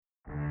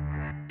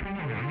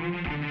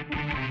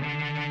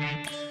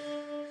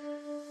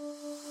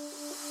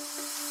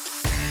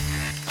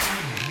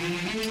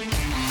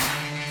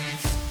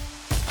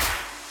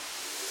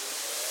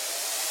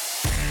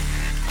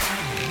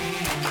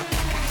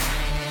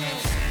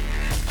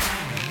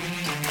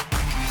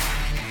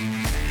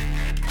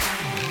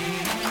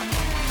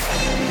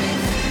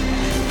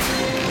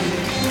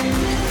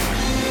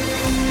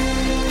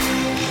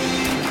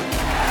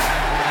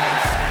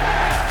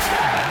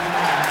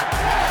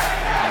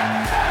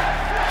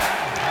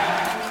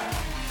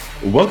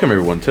Welcome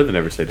everyone to the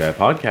Never Say Die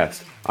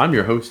podcast. I'm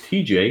your host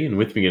TJ, and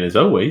with me again, as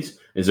always,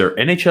 is our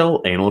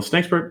NHL analyst and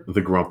expert, the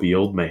Grumpy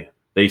Old Man.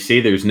 They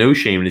say there's no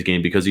shame in his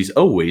game because he's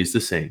always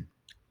the same.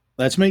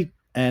 That's me.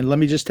 And let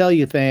me just tell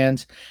you,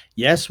 fans,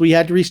 yes, we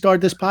had to restart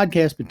this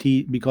podcast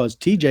because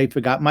TJ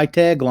forgot my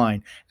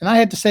tagline. And I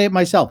had to say it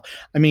myself.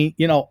 I mean,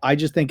 I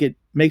just think it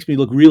makes me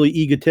look really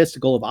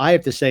egotistical if I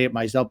have to say it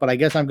myself, but I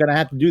guess I'm going to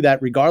have to do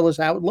that regardless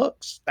how it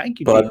looks. Thank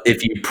you, But TJ.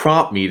 if you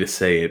prompt me to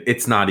say it,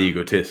 it's not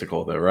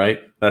egotistical, though,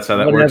 right? That's how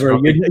that works.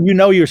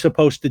 Whatever. You're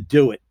supposed to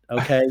do it,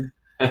 okay?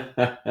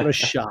 What a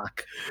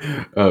shock.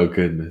 Oh,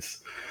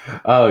 goodness.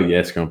 Oh,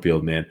 yes, Grumpy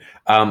Old Man.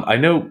 I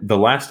know the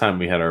last time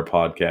we had our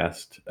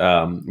podcast,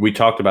 we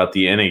talked about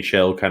the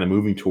NHL kind of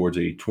moving towards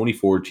a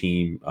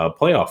 24-team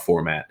playoff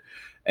format.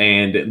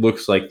 And it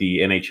looks like the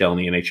NHL and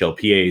the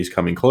NHLPA is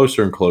coming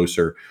closer and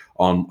closer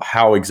on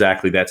how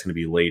exactly that's going to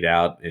be laid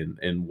out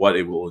and what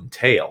it will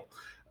entail.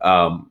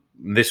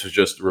 This was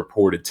just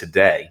reported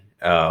today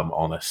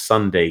on a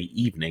Sunday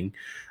evening.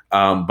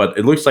 But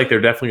it looks like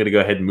they're definitely going to go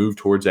ahead and move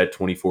towards that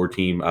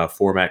 24-team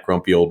format,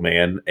 Grumpy Old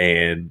Man,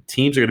 and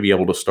teams are going to be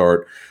able to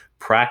start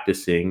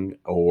practicing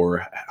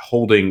or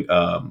holding,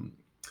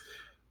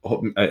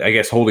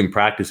 holding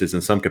practices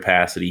in some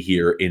capacity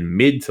here in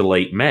mid to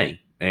late May.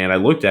 And I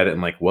looked at it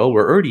and well,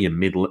 we're already in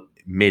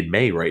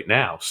mid-May right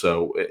now.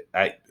 So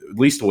at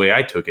least the way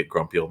I took it,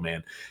 Grumpy Old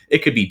Man, it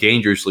could be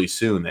dangerously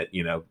soon that,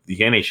 the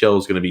NHL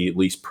is going to be at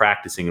least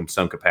practicing in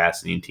some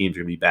capacity and teams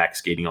are going to be back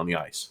skating on the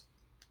ice.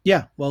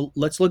 Yeah, well,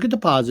 let's look at the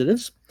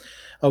positives.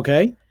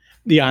 Okay.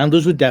 The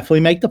Islanders would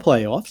definitely make the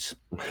playoffs.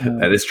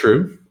 That is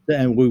true.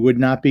 And we would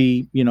not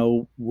be,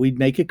 we'd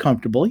make it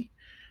comfortably.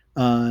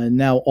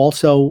 Now,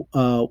 also,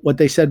 what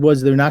they said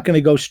was they're not going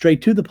to go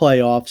straight to the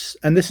playoffs.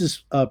 And this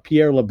is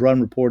Pierre LeBrun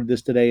reported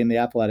this today in The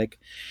Athletic.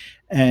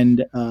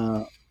 And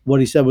what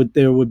he said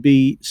there would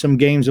be some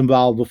games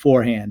involved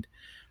beforehand.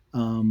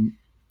 And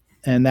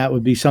that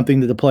would be something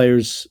that the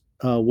players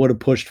would have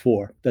pushed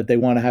for, that they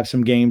want to have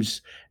some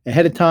games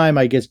ahead of time,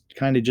 I guess,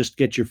 kind of just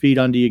get your feet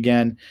under you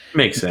again.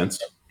 Makes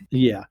sense.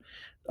 Yeah.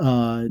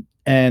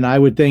 And I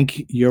would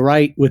think you're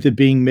right with it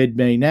being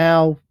mid-May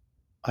now.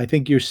 I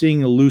think you're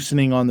seeing a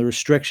loosening on the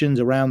restrictions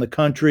around the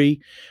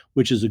country,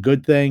 which is a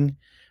good thing.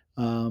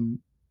 And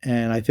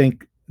I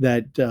think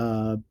that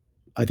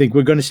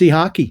we're going to see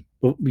hockey,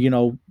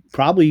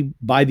 probably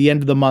by the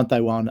end of the month. I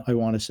want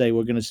to say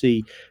we're going to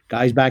see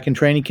guys back in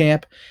training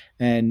camp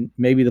and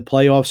maybe the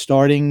playoffs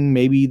starting,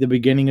 maybe the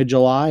beginning of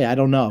July. I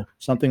don't know,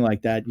 something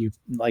like that.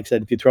 Like I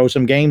said, if you throw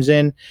some games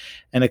in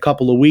a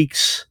couple of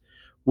weeks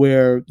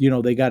where,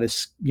 they got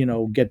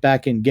to, get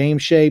back in game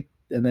shape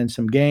and then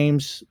some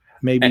games,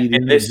 maybe.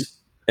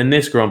 And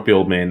this Grumpy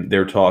Old Man,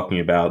 they're talking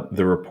about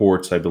the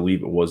reports, I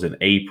believe it was in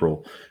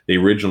April. They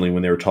originally,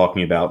 when they were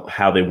talking about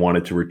how they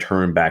wanted to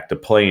return back to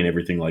play and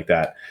everything like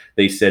that,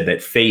 they said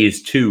that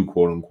phase 2,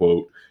 quote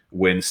unquote,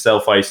 when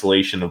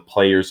self-isolation of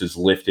players is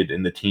lifted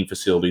and the team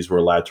facilities were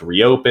allowed to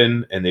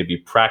reopen and they'd be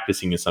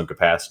practicing in some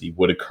capacity,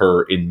 would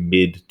occur in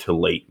mid to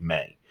late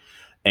May.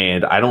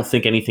 And I don't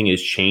think anything has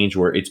changed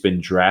where it's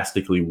been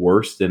drastically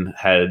worse than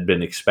had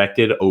been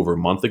expected over a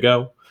month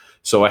ago.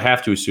 So I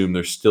have to assume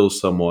they're still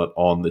somewhat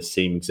on the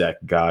same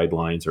exact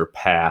guidelines or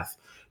path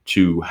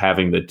to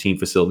having the team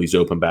facilities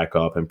open back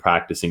up and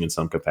practicing in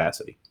some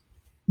capacity.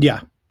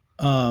 Yeah.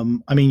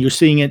 You're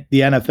seeing it.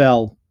 The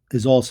NFL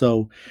is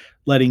also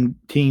letting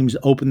teams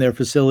open their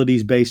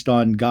facilities based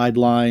on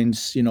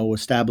guidelines,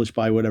 established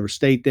by whatever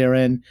state they're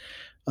in,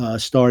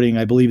 starting,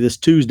 I believe, this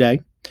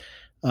Tuesday,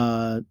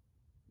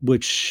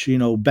 which,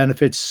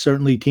 benefits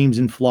certainly teams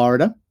in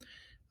Florida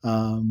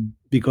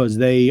because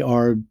they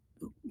are,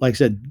 like I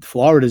said,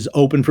 Florida's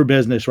open for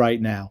business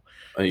right now.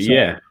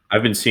 Yeah,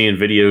 I've been seeing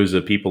videos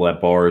of people at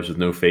bars with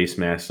no face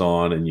masks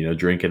on and,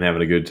 drinking,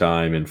 having a good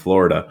time in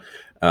Florida.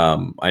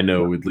 I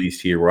know at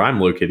least here where I'm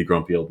located,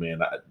 Grumpy Old Man,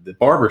 the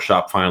barber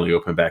shop finally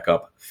opened back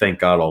up. Thank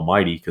God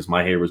Almighty, because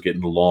my hair was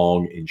getting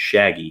long and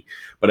shaggy,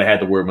 but I had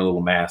to wear my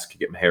little mask to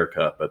get my hair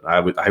cut. But I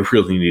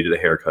really needed a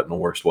haircut in the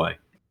worst way.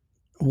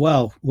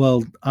 Well,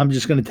 I'm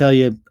just going to tell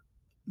you,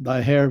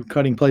 the hair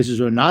cutting places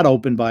are not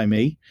open by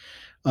me.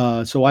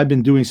 So I've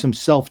been doing some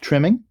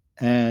self-trimming,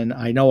 and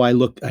I know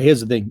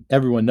here's the thing,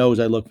 everyone knows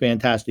I look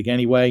fantastic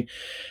anyway,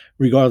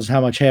 regardless of how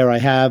much hair I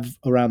have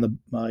around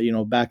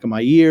the, back of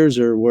my ears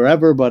or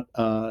wherever, but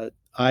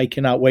I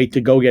cannot wait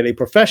to go get a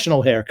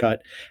professional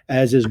haircut.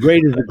 As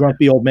great as the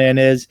Grumpy Old Man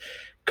is,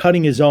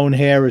 cutting his own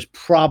hair is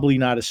probably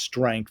not a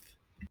strength.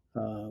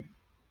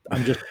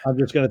 I'm just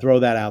going to throw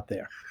that out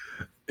there.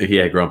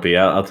 Yeah, Grumpy,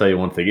 I'll tell you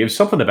one thing. It was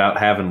something about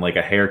having like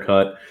a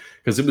haircut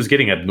because it was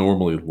getting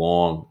abnormally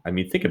long. I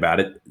mean, think about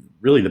it.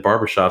 Really, the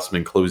barbershop's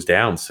been closed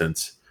down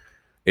since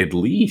at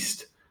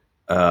least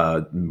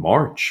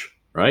March,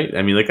 right?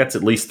 I mean, that's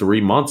at least 3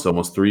 months,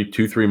 almost 3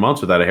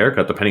 months without a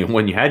haircut, depending on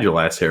when you had your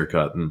last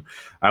haircut. And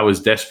I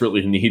was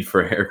desperately in need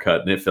for a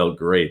haircut, and it felt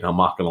great. I'm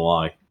not going to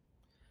lie.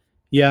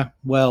 Yeah,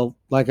 well,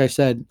 like I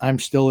said, I'm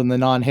still in the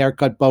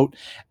non-haircut boat.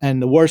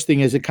 And the worst thing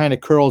is it kind of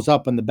curls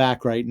up in the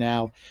back right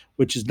now,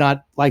 which is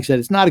not, like I said,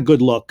 it's not a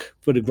good look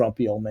for the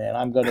Grumpy Old Man,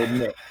 I'm going to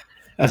admit.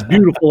 As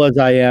beautiful as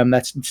I am,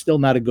 that's still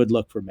not a good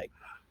look for me.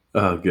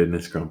 Oh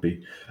goodness,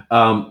 Grumpy.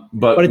 But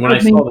But it when I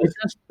does mean saw this,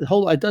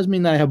 it does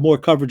mean that I have more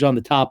coverage on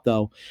the top,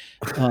 though.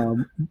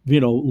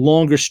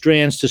 Longer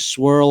strands to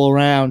swirl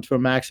around for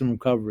maximum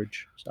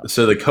coverage.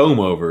 so the comb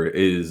over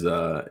is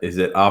at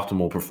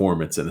optimal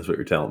performance, and is what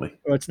you're telling me.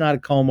 Or it's not a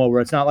comb over.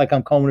 It's not like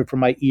I'm combing it from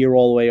my ear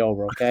all the way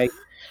over. Okay.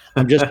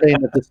 I'm just saying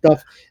that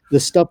the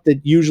stuff that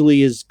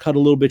usually is cut a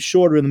little bit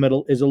shorter in the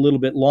middle is a little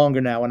bit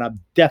longer now, and I'm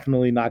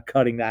definitely not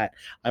cutting that.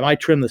 I might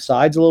trim the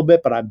sides a little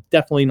bit, but I'm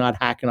definitely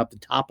not hacking up the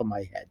top of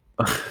my head.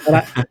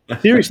 But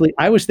seriously,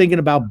 I was thinking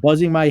about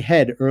buzzing my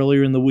head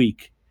earlier in the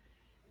week,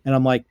 and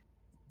I'm like,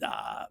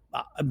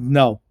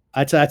 no,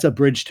 that's a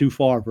bridge too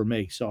far for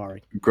me.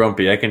 Sorry.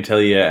 Grumpy, I can tell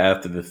you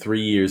after the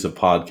 3 years of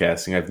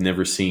podcasting, I've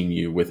never seen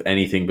you with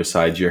anything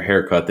besides your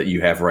haircut that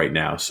you have right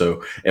now.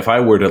 So if I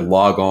were to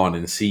log on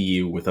and see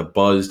you with a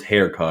buzzed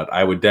haircut,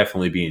 I would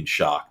definitely be in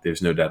shock.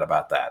 There's no doubt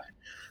about that.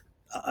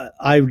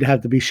 I would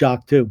have to be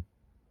shocked too.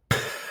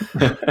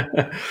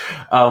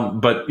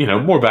 But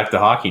more back to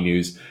hockey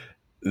news.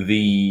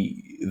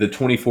 The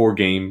 24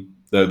 game,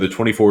 the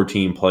 24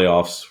 team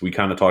playoffs. We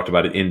kind of talked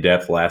about it in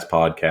depth last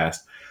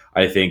podcast.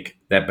 I think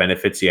that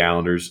benefits the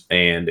Islanders,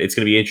 and it's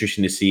going to be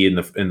interesting to see in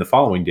the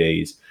following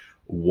days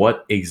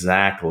what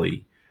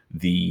exactly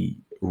the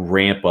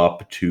ramp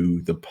up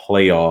to the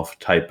playoff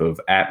type of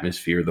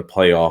atmosphere, the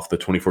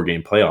 24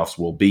 game playoffs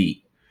will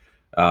be.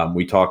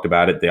 We talked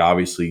about it. They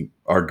obviously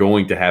are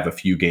going to have a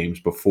few games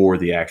before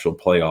the actual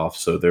playoffs,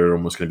 so they're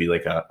almost going to be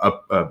like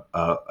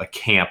a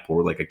camp,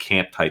 or like a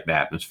camp type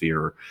atmosphere,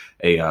 or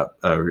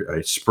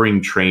a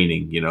spring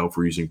training, if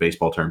we're using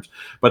baseball terms.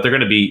 But they're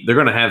going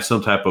to have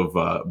some type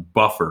of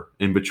buffer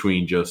in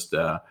between just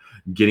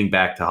getting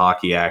back to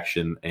hockey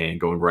action and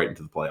going right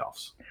into the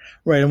playoffs.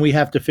 Right, and we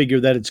have to figure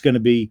that it's going to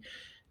be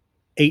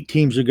 8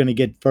 teams are going to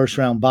get first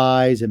round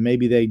byes, and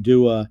maybe they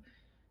do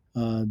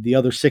the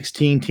other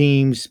 16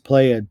 teams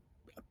play a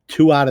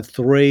 2 out of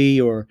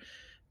 3 or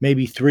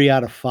maybe 3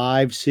 out of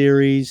 5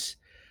 series.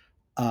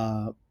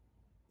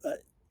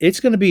 It's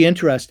going to be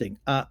interesting.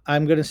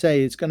 I'm going to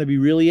say it's going to be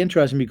really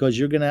interesting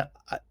because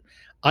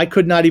I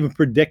could not even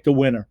predict a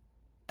winner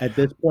at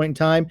this point in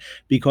time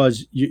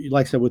because,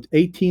 like I said, with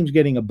 8 teams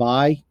getting a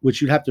bye,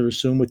 which you'd have to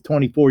assume with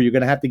 24, you're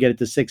going to have to get it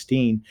to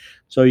 16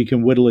 so you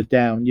can whittle it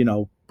down,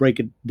 break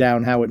it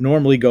down how it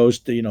normally goes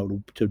to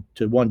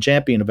one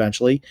champion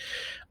eventually.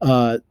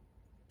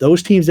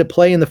 Those teams that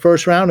play in the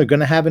first round are going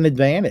to have an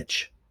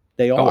advantage.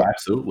 They are. Oh,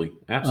 absolutely.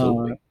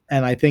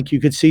 And I think you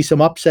could see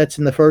some upsets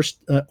in the first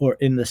or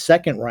in the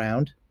second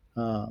round.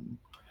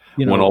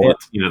 When all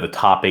the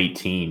top 8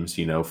 teams,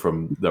 or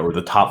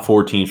the top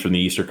 4 teams from the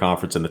Eastern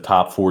Conference and the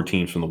top 4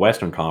 teams from the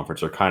Western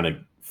Conference are kind of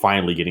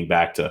finally getting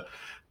back to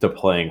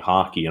playing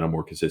hockey on a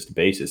more consistent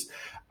basis.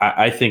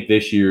 I think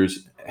this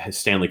year's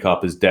Stanley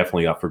Cup is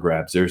definitely up for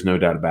grabs. There's no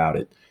doubt about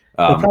it.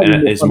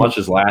 And as much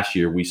as last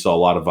year, we saw a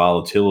lot of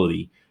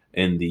volatility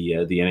in the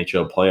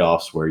NHL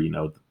playoffs, where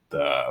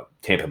the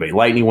Tampa Bay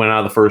Lightning went out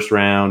of the first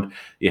round.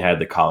 You had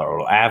the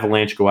Colorado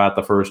Avalanche go out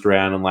the first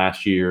round in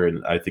last year,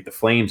 and I think the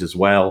Flames as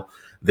well.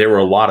 There were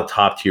a lot of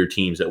top-tier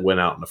teams that went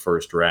out in the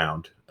first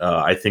round.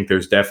 I think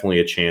there's definitely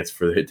a chance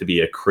for it to be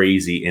a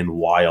crazy and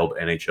wild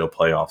NHL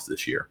playoffs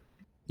this year.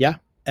 Yeah,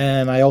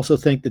 and I also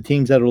think the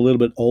teams that are a little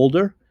bit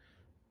older,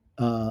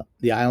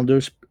 the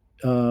Islanders,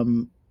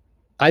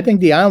 I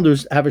think the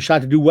Islanders have a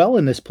shot to do well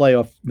in this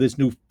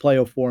new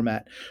playoff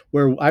format,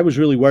 where I was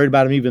really worried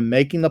about them even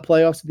making the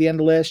playoffs at the end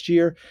of last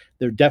year.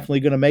 They're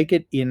definitely going to make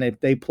it. And if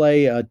they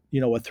play a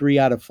 3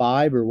 out of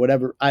 5 or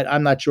whatever,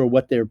 I'm not sure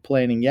what they're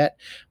planning yet,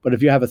 but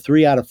if you have a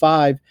 3 out of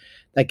 5,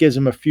 that gives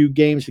them a few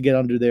games to get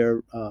under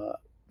their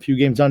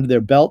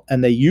belt.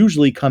 And they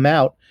usually come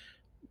out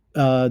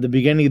the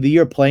beginning of the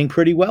year playing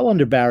pretty well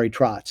under Barry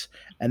Trotz,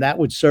 and that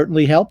would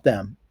certainly help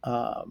them.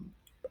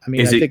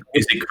 Is it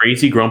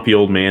crazy, grumpy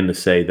old man, to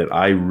say that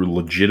I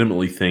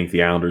legitimately think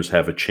the Islanders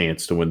have a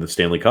chance to win the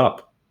Stanley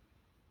Cup?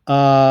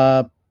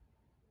 And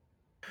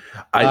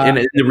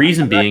the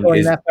reason being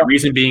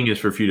is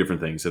for a few different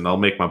things, and I'll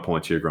make my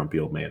points here, grumpy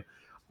old man.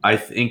 I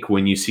think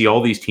when you see all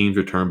these teams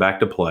return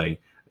back to play,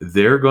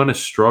 they're going to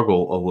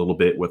struggle a little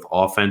bit with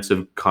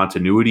offensive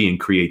continuity and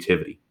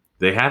creativity.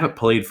 They haven't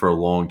played for a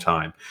long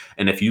time.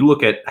 And if you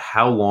look at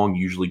how long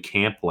usually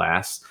camp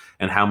lasts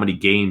and how many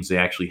games they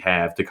actually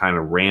have to kind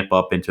of ramp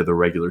up into the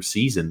regular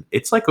season,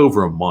 it's like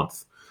over a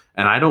month.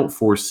 And I don't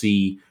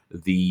foresee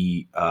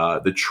the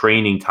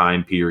training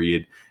time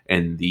period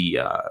and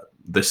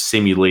the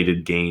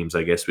simulated games,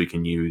 I guess we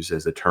can use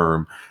as a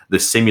term, the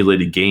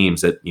simulated games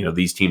that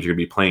these teams are going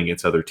to be playing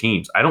against other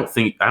teams. I don't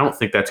think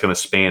that's going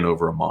to span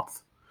over a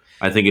month.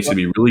 I think it's going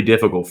to be really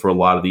difficult for a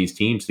lot of these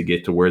teams to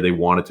get to where they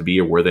wanted to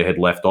be or where they had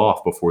left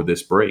off before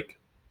this break.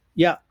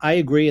 Yeah, I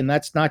agree, and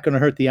that's not going to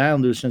hurt the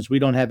Islanders since we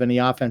don't have any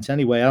offense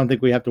anyway. I don't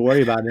think we have to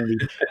worry about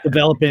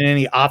developing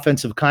any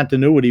offensive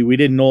continuity. We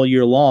didn't all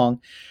year long,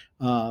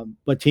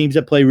 but teams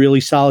that play really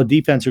solid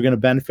defense are going to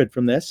benefit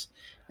from this,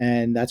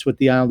 and that's what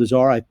the Islanders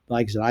are.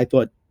 Like I said, I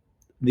thought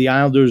the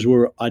Islanders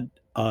were an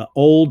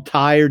old,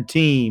 tired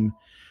team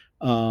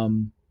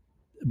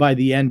by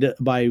the end,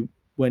 by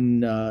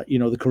when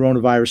the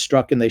coronavirus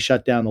struck and they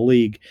shut down the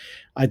league.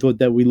 I thought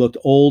that we looked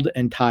old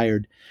and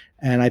tired,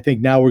 and I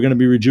think now we're going to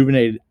be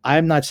rejuvenated.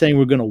 I'm not saying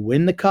we're going to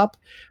win the cup,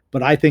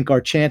 but I think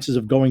our chances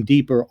of going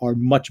deeper are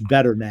much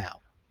better now.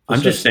 I'm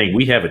just saying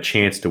we have a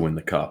chance to win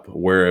the cup.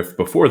 Where if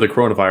before the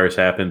coronavirus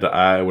happened,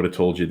 I would have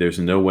told you there's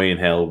no way in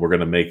hell we're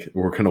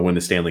gonna win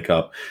the Stanley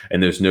Cup,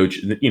 and there's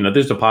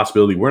there's a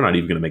possibility we're not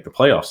even going to make the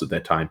playoffs at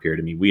that time period.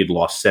 I mean, we had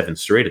lost 7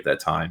 straight at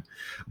that time,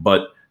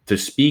 but to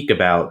speak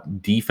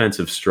about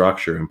defensive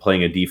structure and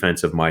playing a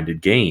defensive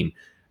minded game,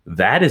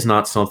 that is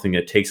not something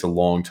that takes a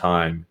long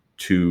time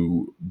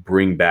to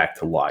bring back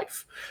to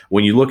life.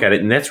 When you look at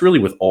it, and that's really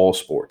with all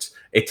sports,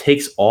 it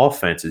takes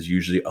offenses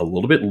usually a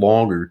little bit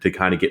longer to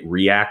kind of get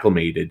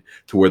reacclimated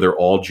to where they're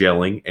all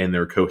gelling and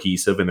they're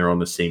cohesive and they're on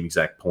the same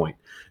exact point.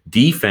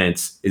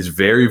 Defense is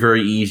very,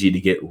 very easy to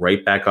get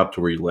right back up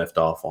to where you left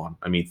off on.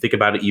 I mean, think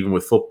about it even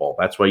with football.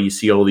 That's why you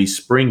see all these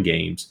spring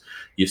games.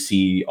 You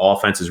see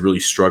offenses really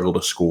struggle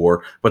to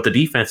score, but the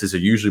defenses are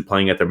usually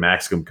playing at their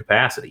maximum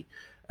capacity.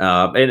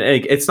 And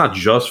it's not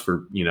just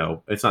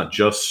it's not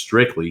just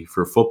strictly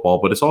for football,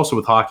 but it's also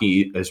with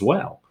hockey as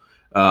well.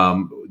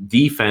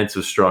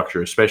 Defensive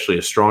structure, especially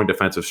a strong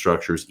defensive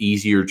structure, is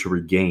easier to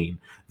regain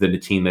than a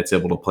team that's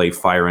able to play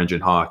fire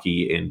engine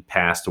hockey and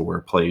pass to where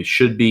plays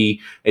should be.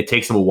 It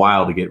takes them a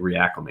while to get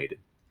reacclimated.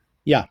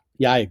 Yeah,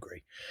 I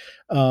agree.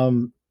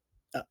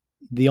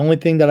 The only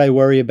thing that I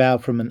worry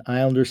about from an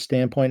Islanders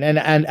standpoint, and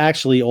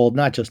actually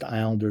not just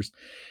Islanders,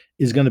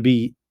 is going to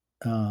be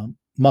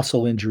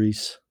muscle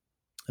injuries.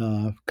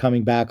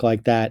 Coming back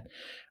like that.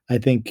 I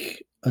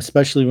think,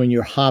 especially when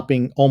you're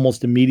hopping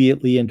almost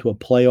immediately into a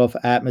playoff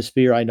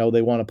atmosphere. I know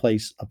they want to play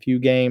a few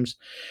games,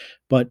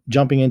 but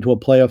jumping into a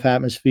playoff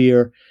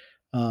atmosphere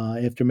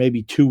after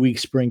maybe 2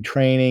 weeks spring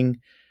training,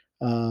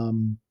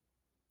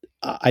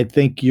 I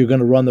think you're going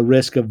to run the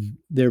risk of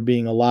there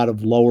being a lot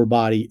of lower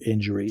body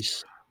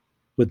injuries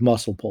with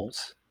muscle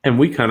pulls. And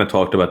we kind of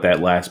talked about that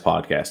last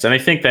podcast, and I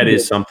think that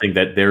is something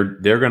that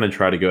they're going to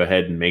try to go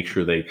ahead and make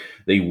sure they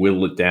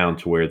whittle it down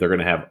to where they're going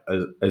to have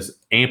as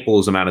ample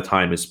as amount of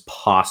time as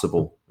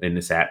possible in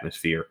this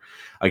atmosphere.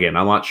 Again,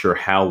 I'm not sure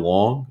how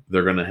long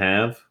they're going to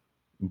have,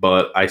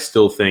 but I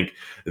still think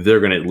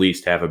they're going to at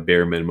least have a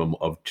bare minimum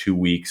of 2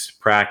 weeks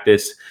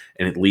practice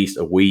and at least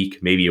a week,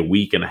 maybe a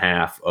week and a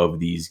half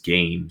of these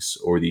games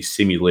or these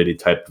simulated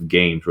type of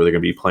games where they're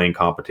going to be playing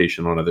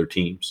competition on other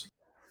teams.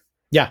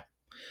 Yeah.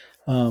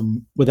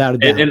 Without a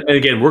doubt. And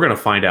again, we're going to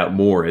find out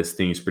more as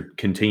things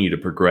continue to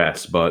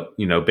progress. But,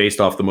 based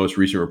off the most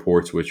recent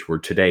reports, which were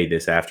today,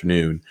 this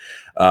afternoon,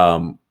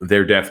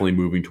 they're definitely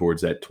moving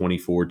towards that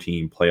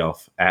 2014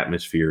 playoff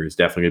atmosphere is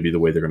definitely going to be the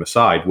way they're going to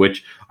side,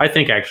 which I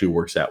think actually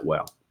works out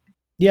well.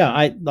 Yeah,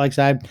 like I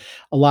said,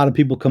 a lot of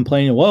people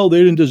complaining, well, they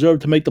didn't deserve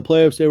to make the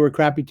playoffs. They were a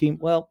crappy team.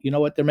 Well, you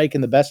know what? They're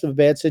making the best of a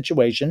bad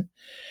situation.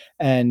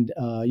 And,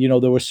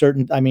 there were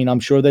I'm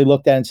sure they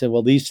looked at it and said,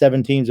 well, these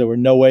 7 teams, there were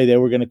no way they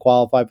were going to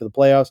qualify for the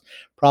playoffs.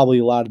 Probably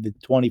a lot of the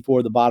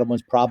 24, the bottom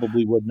ones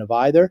probably wouldn't have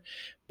either.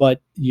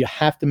 But you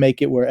have to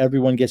make it where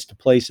everyone gets to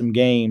play some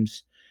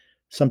games,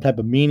 some type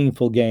of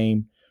meaningful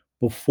game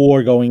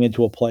before going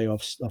into a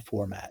playoff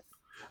format.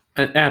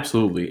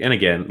 Absolutely. And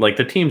again, like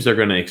the teams they're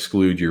going to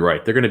exclude, you're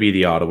right. They're going to be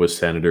the Ottawa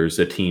Senators,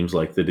 the teams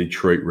like the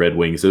Detroit Red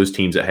Wings, those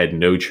teams that had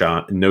no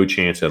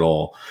chance at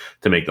all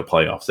to make the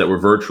playoffs, that were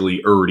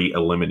virtually already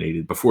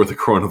eliminated before the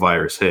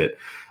coronavirus hit.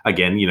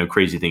 Again,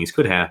 crazy things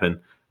could happen,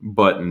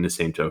 but in the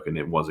same token,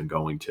 it wasn't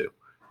going to.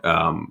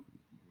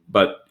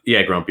 But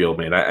yeah, grumpy old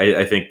man,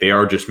 I think they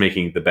are just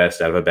making the best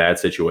out of a bad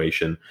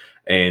situation.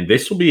 And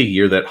this will be a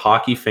year that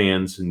hockey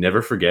fans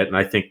never forget. And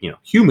I think,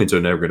 humans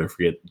are never going to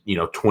forget,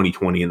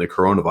 2020 and the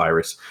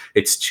coronavirus.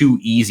 It's too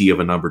easy of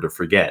a number to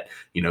forget.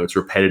 It's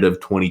repetitive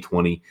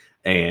 2020.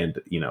 And,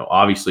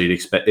 obviously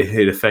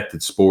it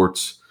affected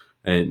sports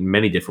in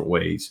many different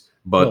ways.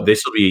 But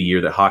this will be a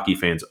year that hockey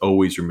fans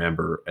always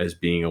remember as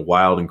being a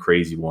wild and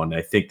crazy one.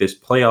 I think this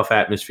playoff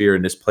atmosphere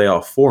and this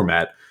playoff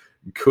format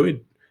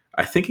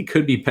I think it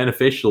could be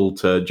beneficial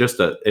to just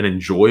an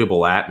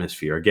enjoyable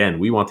atmosphere. Again,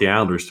 we want the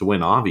Islanders to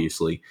win,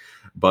 obviously,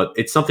 but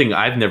it's something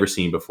I've never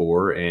seen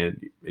before, and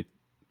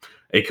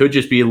it could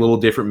just be a little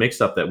different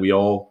mix-up that we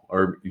all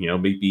are,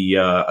 maybe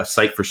a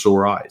sight for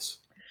sore eyes.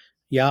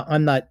 Yeah,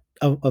 I'm not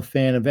a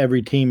fan of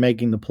every team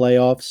making the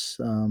playoffs.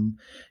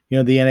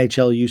 The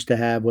NHL used to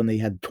have, when they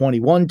had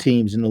 21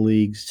 teams in the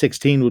league,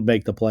 16 would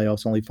make the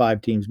playoffs, only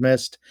 5 teams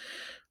missed.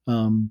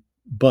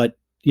 But,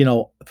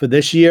 for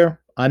this year,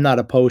 I'm not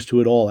opposed to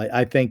it all.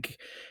 I think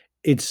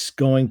it's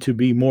going to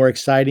be more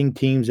exciting.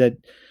 Teams that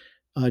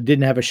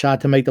didn't have a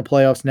shot to make the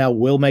playoffs now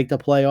will make the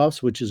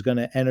playoffs, which is going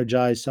to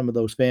energize some of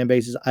those fan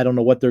bases. I don't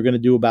know what they're going to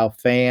do about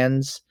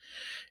fans,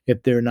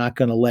 if they're not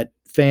going to let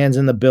fans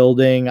in the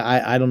building.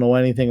 I don't know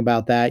anything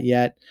about that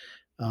yet.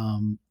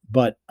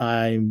 But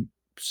I'm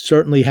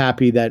certainly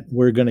happy that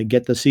we're going to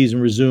get the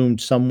season resumed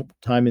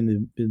sometime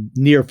in the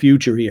near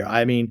future here.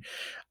 I mean,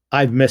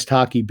 I've missed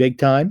hockey big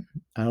time.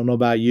 I don't know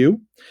about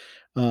you.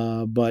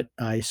 But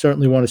I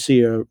certainly want to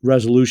see a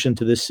resolution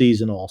to this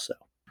season also.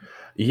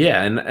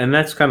 Yeah, and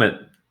that's kind of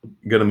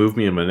going to move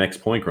me to my next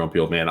point, Grumpy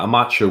Old Man. I'm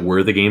not sure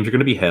where the games are going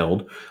to be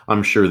held.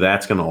 I'm sure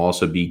that's going to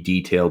also be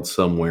detailed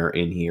somewhere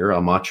in here.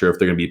 I'm not sure if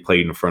they're going to be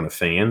played in front of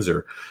fans,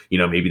 or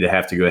maybe they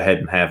have to go ahead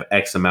and have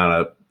X amount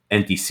of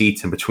empty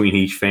seats in between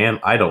each fan.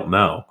 I don't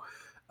know.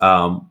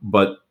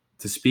 But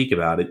to speak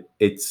about it,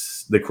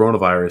 it's the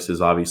coronavirus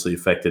has obviously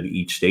affected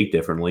each state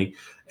differently.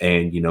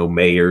 And,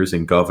 mayors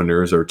and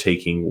governors are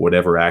taking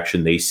whatever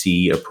action they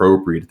see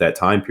appropriate at that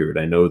time period.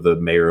 I know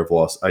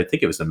I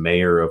think it was the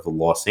mayor of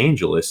Los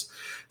Angeles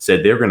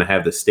said they're going to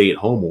have the stay at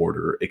home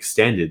order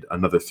extended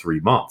another 3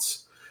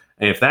 months.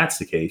 And if that's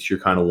the case, you're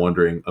kind of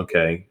wondering,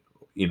 okay,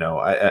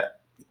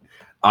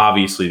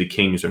 obviously the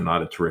Kings are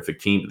not a terrific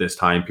team at this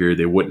time period.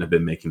 They wouldn't have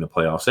been making the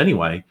playoffs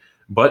anyway.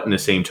 But in the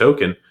same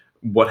token,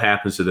 what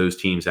happens to those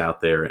teams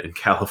out there in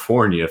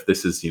California if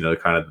this is,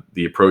 kind of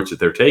the approach that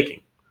they're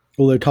taking?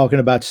 Well, they're talking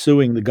about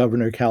suing the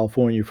governor of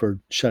California for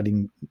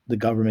shutting the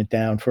government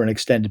down for an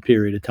extended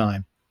period of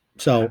time.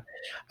 So,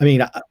 I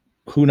mean,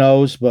 who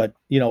knows? But,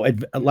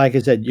 like I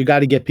said, you got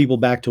to get people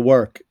back to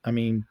work. I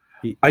mean,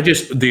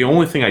 the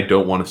only thing I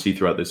don't want to see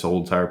throughout this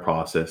whole entire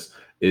process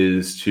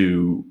is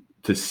to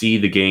see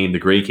the game, the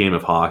great game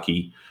of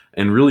hockey,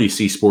 and really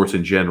see sports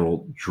in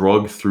general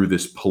drug through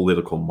this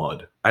political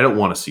mud. I don't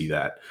want to see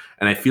that.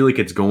 And I feel like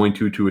it's going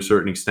to a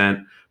certain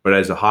extent. But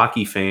as a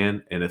hockey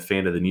fan and a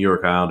fan of the New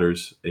York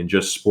Islanders and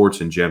just sports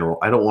in general,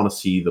 I don't want to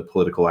see the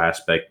political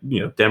aspect,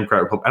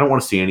 Democrat, Republican. I don't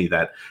want to see any of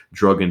that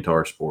drug into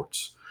our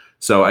sports.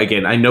 So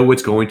again, I know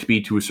it's going to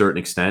be to a certain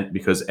extent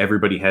because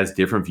everybody has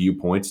different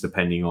viewpoints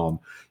depending on,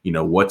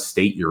 what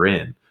state you're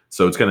in.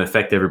 So it's going to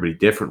affect everybody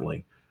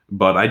differently.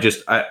 But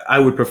I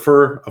would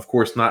prefer, of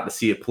course, not to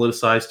see it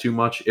politicized too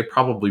much. It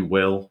probably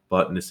will,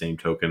 but in the same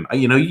token,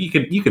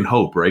 you can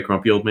hope, right,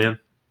 Grumpy Old Man?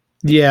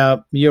 Yeah,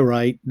 you're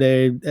right.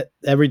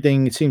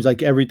 It seems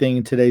like everything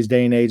in today's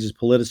day and age is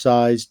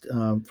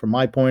politicized. From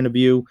my point of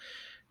view,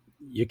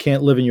 you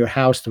can't live in your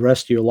house the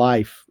rest of your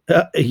life.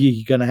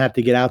 You're going to have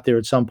to get out there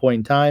at some point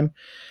in time.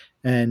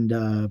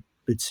 And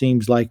it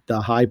seems like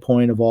the high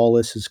point of all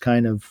this is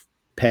kind of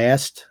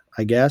past,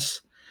 I guess.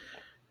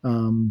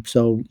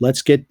 So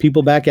let's get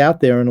people back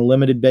out there on a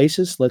limited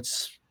basis.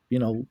 Let's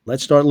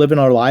start living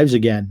our lives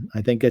again.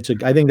 I think that's a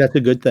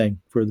good thing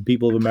for the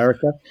people of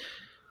America.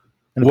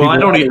 Well, I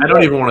don't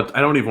even want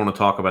to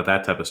talk about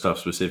that type of stuff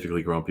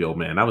specifically, Grumpy Old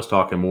Man. I was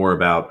talking more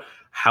about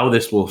how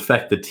this will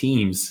affect the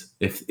teams.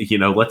 If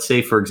let's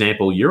say, for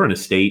example, you're in a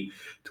state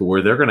to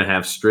where they're going to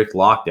have strict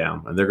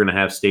lockdown and they're going to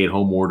have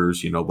stay-at-home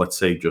orders. Let's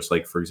say, just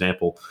like, for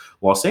example,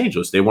 Los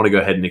Angeles, they want to go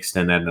ahead and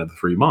extend that another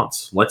 3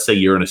 months. Let's say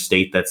you're in a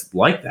state that's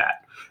like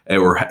that,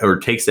 or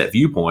takes that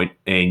viewpoint,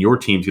 and your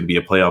team's going to be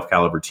a playoff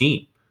caliber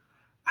team.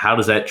 How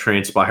does that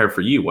transpire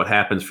for you? What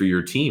happens for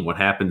your team? What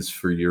happens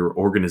for your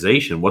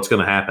organization? What's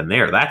going to happen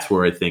there? That's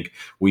where I think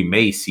we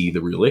may see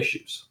the real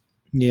issues.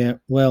 Yeah,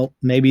 well,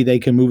 maybe they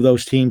can move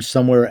those teams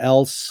somewhere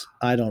else.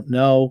 I don't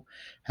know.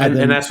 And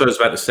that's what I was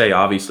about to say.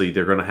 Obviously,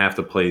 they're going to have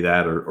to play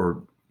that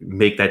or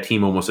make that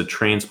team almost a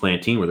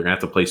transplant team where they're going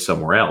to have to play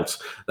somewhere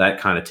else. That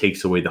kind of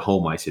takes away the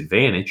home ice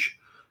advantage.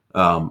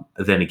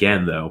 Then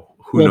again, though,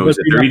 who knows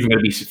if there are even going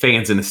to be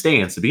fans in the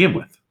stands to begin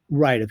with.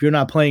 Right. If you're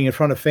not playing in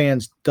front of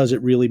fans, does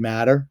it really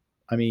matter?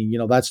 I mean,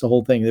 that's the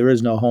whole thing. There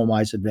is no home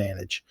ice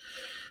advantage.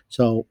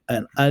 So,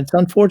 and it's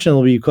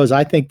unfortunate because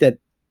I think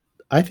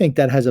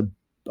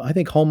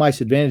home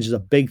ice advantage is a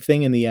big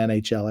thing in the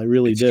NHL. I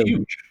really do.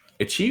 Huge.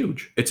 It's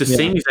huge. It's the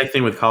same exact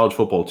thing with college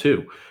football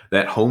too.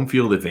 That home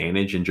field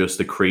advantage and just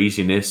the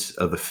craziness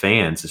of the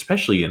fans,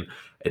 especially in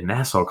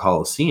Nassau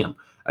Coliseum.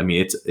 I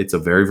mean, it's a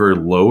very, very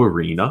low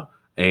arena.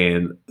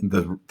 And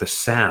the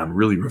sound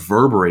really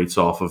reverberates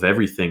off of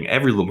everything,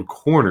 every little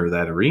corner of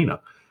that arena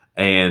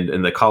and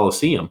in the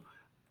Coliseum.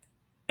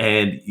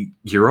 And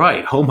you're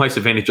right. Home ice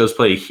advantage does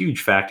play a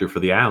huge factor for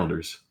the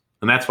Islanders.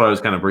 And that's why I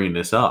was kind of bringing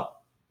this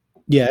up.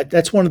 Yeah,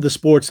 that's one of the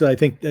sports that I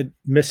think that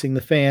missing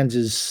the fans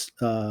is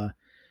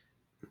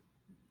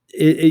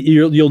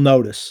you'll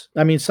notice.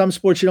 I mean, some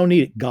sports you don't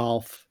need it.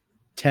 Golf,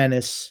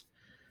 tennis,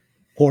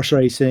 horse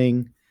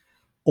racing,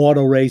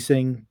 auto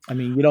racing. I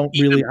mean, you don't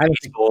really.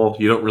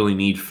 You don't really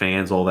need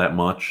fans all that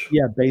much.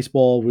 Yeah,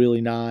 baseball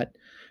really not,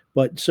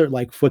 but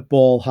certainly like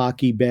football,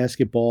 hockey,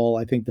 basketball.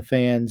 I think the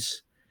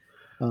fans.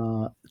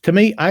 To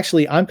me,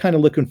 actually, I'm kind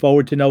of looking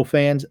forward to no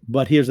fans.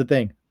 But here's the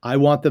thing: I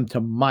want them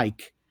to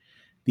mic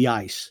the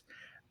ice,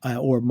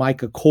 or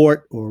mic a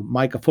court, or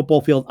mic a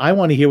football field. I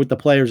want to hear what the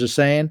players are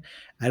saying.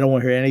 I don't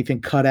want to hear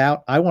anything cut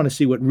out. I want to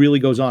see what really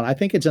goes on. I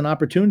think it's an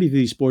opportunity for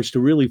these sports to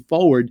really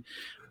forward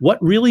what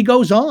really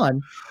goes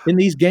on in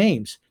these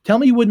games. Tell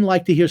me you wouldn't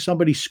like to hear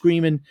somebody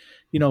screaming,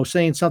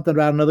 saying something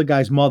about another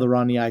guy's mother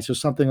on the ice or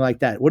something like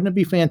that. Wouldn't it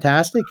be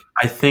fantastic?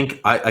 I think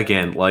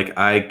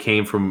I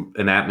came from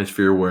an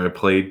atmosphere where I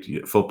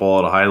played football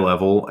at a high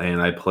level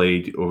and I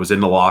was in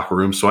the locker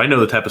room. So I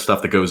know the type of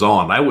stuff that goes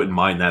on. I wouldn't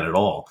mind that at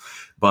all.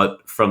 But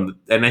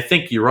and I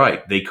think you're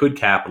right. They could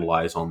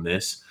capitalize on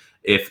this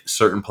if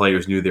certain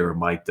players knew they were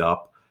mic'd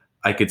up.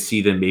 I could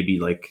see them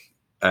maybe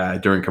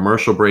during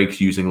commercial breaks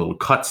using little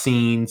cut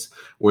scenes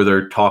where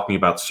they're talking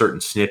about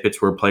certain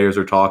snippets where players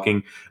are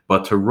talking.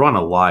 But to run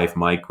a live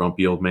mic,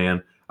 grumpy old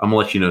man, I'm gonna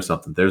let you know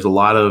something. There's a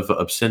lot of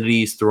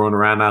obscenities thrown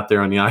around out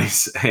there on the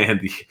ice, and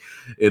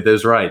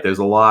there's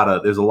a lot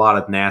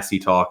of nasty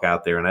talk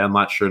out there, and I'm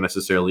not sure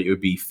necessarily it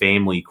would be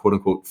family, quote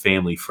unquote,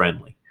 family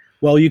friendly.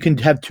 Well, you can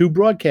have two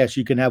broadcasts.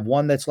 You can have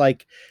one that's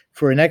like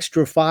for an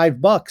extra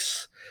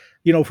 $5.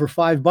 For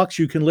 $5,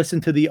 you can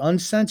listen to the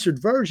uncensored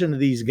version of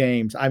these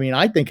games. I mean,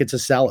 I think it's a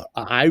seller.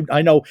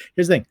 I know.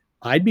 Here's the thing.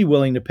 I'd be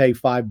willing to pay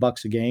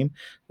 $5 a game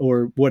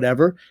or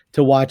whatever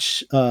to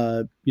watch,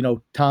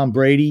 Tom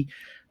Brady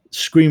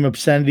scream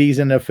obscenities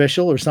in the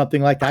official or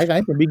something like that. I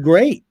think it'd be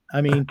great.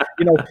 I mean,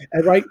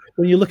 and right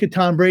when you look at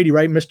Tom Brady,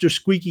 right, Mr.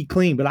 Squeaky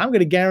Clean, but I'm going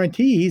to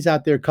guarantee he's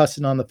out there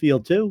cussing on the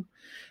field too.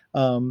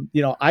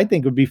 I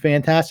think it would be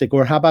fantastic.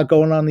 Or how about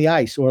going on the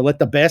ice, or let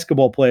the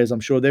basketball players?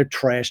 I'm sure they're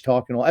trash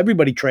talking.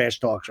 Everybody trash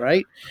talks,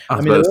 right? I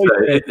mean,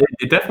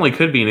 it definitely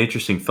could be an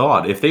interesting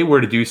thought if they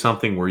were to do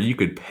something where you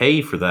could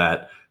pay for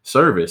that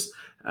service.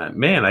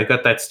 Man, I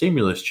got that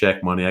stimulus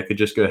check money. I could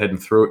just go ahead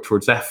and throw it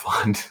towards that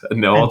fund.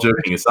 No, all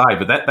joking aside,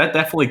 but that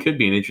definitely could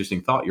be an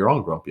interesting thought. You're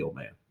on, grumpy old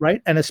man.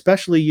 Right, and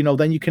especially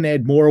then you can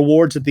add more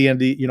awards at the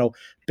end.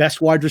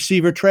 Best wide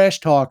receiver trash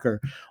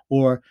talker,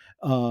 or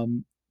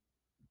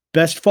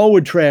best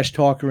forward trash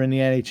talker in the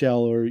NHL,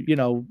 or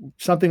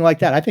something like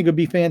that. I think it would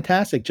be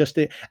fantastic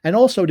and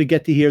also to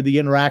get to hear the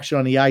interaction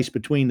on the ice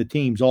between the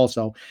teams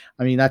also.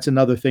 I mean, that's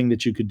another thing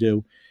that you could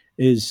do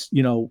is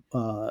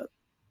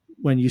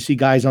when you see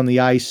guys on the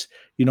ice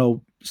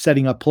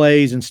setting up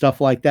plays and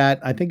stuff like that.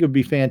 I think it would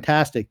be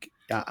fantastic.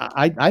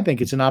 I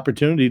think it's an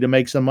opportunity to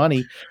make some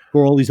money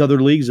for all these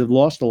other leagues that have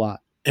lost a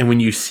lot. And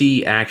when you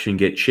see action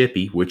get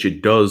chippy, which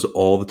it does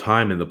all the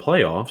time in the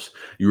playoffs,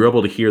 you're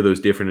able to hear those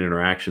different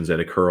interactions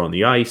that occur on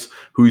the ice,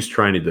 who's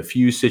trying to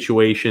diffuse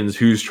situations,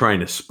 who's trying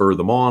to spur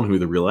them on, who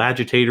the real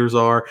agitators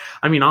are.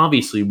 I mean,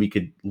 obviously, we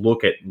could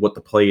look at what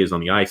the play is on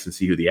the ice and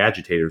see who the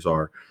agitators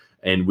are,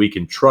 and we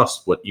can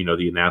trust what,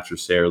 the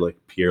announcers say, like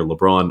Pierre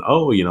LeBrun.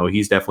 Oh,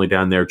 he's definitely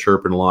down there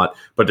chirping a lot.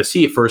 But to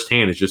see it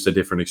firsthand is just a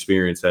different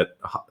experience that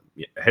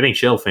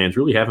NHL fans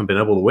really haven't been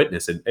able to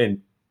witness.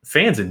 And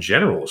fans in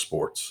general of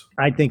sports.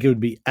 I think it would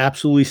be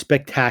absolutely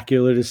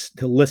spectacular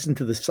to listen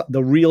to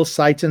the real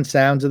sights and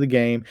sounds of the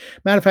game.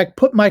 Matter of fact,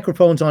 put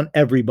microphones on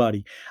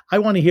everybody. I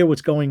want to hear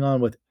what's going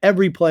on with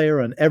every player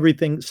and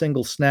everything,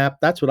 single snap.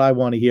 That's what I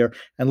want to hear.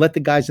 And let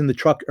the guys in the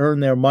truck earn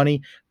their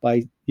money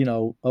by,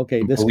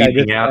 okay, this guy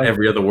bleeping out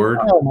every other word.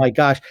 Oh my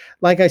gosh.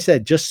 Like I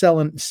said, just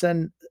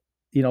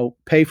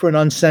pay for an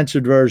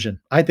uncensored version.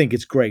 I think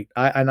it's great.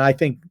 I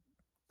think,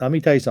 let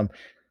me tell you something.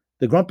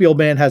 The grumpy old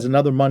man has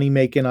another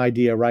money-making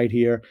idea right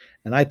here,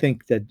 and I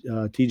think that,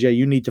 TJ,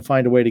 you need to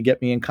find a way to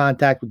get me in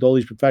contact with all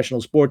these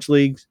professional sports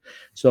leagues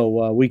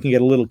so we can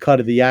get a little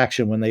cut of the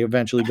action when they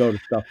eventually go to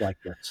stuff like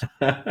this.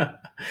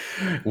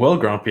 Well,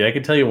 Grumpy, I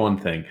can tell you one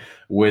thing.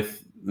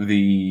 With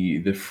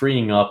the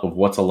freeing up of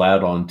what's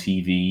allowed on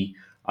TV,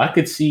 I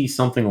could see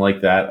something like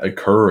that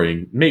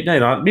occurring. Maybe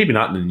not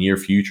in the near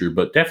future,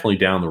 but definitely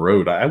down the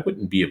road. I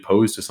wouldn't be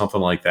opposed to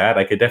something like that.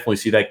 I could definitely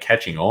see that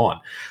catching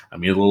on. I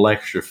mean, a little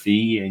extra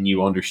fee, and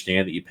you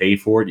understand that you pay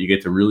for it. You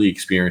get to really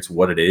experience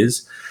what it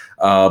is.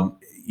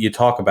 You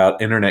talk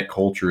about internet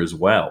culture as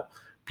well.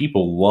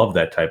 People love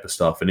that type of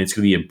stuff, and it's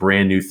going to be a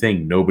brand new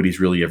thing nobody's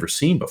really ever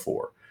seen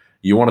before.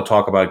 You want to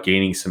talk about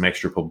gaining some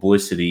extra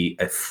publicity,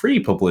 free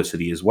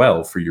publicity as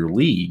well for your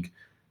league.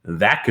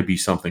 That could be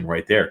something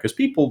right there, because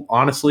people,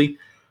 honestly,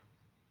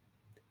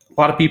 a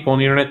lot of people on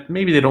the internet,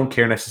 maybe they don't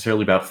care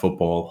necessarily about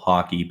football,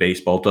 hockey,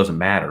 baseball. It doesn't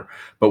matter.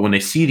 But when they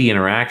see the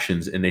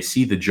interactions and they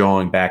see the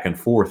jawing back and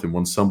forth, and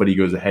when somebody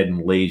goes ahead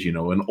and lays,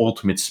 an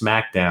ultimate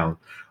smackdown,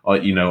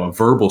 a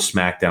verbal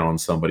smackdown on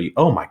somebody,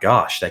 oh my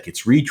gosh, that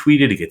gets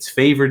retweeted, it gets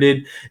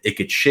favorited, it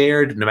gets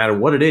shared, no matter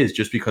what it is,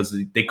 just because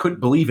they couldn't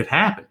believe it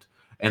happened.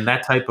 And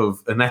that type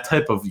of,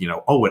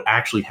 oh, it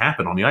actually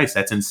happened on the ice.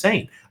 That's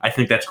insane. I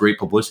think that's great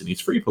publicity. It's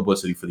free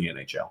publicity for the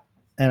NHL.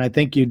 And I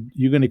think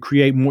you're going to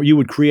create more. You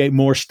would create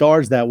more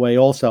stars that way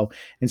also.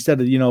 Instead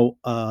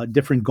of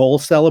different goal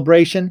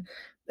celebration,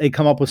 they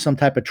come up with some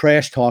type of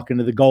trash talking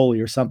to the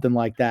goalie or something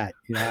like that.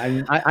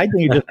 I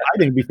think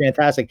it'd be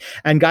fantastic.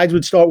 And guys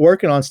would start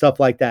working on stuff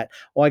like that.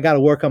 Oh, I got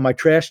to work on my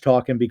trash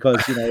talking because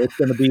it's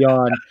going to be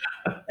on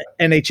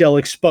NHL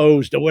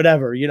Exposed or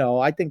whatever.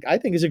 I think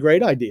it's a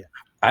great idea.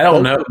 I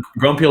don't know.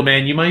 Grumpy old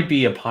man, you might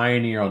be a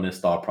pioneer on this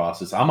thought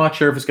process. I'm not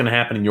sure if it's going to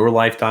happen in your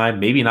lifetime,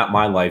 maybe not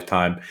my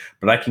lifetime,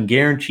 but I can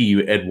guarantee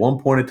you at one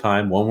point in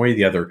time, one way or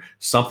the other,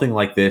 something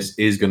like this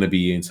is going to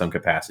be in some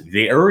capacity.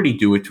 They already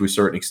do it to a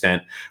certain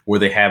extent where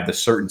they have the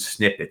certain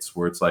snippets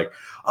where it's like,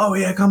 oh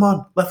yeah, come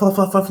on, left,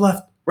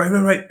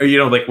 right.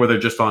 Or, like where they're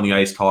just on the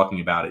ice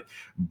talking about it.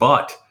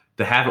 But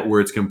to have it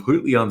where it's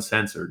completely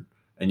uncensored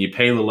and you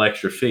pay a little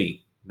extra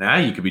fee, now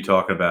you could be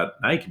talking about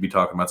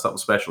something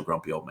special,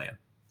 grumpy old man.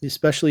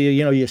 Especially,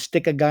 you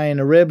stick a guy in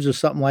the ribs or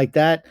something like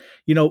that.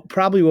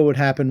 Probably what would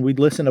happen, we'd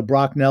listen to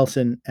Brock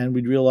Nelson and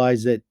we'd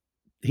realize that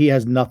he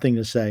has nothing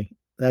to say.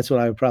 That's what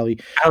I would probably.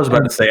 I was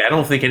about to say, I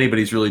don't think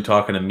anybody's really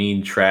talking a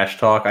mean trash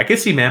talk. I could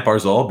see Matt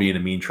Barzal being a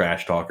mean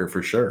trash talker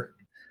for sure.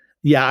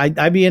 Yeah,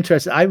 I'd be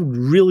interested. I would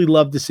really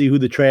love to see who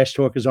the trash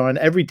talkers are on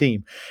every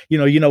team.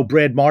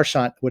 Brad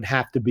Marchand would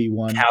have to be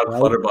one, Cal right?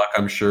 Clutterbuck,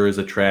 I'm sure, is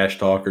a trash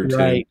talker too.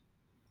 Right.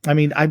 I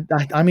mean,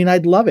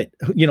 I'd love it.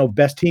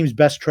 Best team's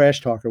best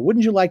trash talker.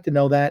 Wouldn't you like to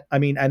know that? I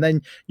mean, and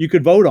then you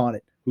could vote on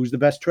it. Who's the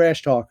best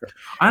trash talker?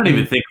 I don't I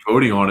even mean, think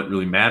voting on it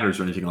really matters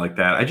or anything like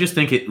that. I just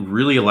think it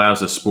really allows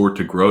the sport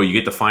to grow. You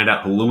get to find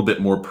out a little bit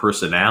more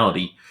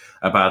personality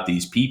about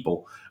these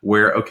people.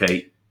 Where,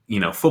 okay,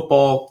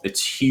 football,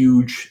 it's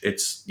huge.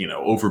 It's,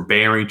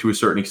 overbearing to a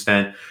certain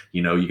extent.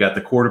 You got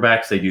the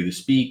quarterbacks, they do the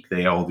speak,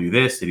 they all do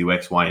this, they do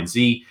X, Y, and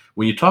Z.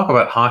 When you talk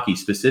about hockey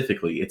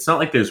specifically, it's not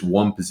like there's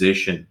one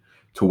position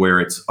to where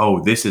it's,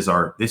 oh, this is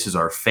our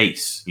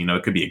face.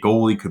 It could be a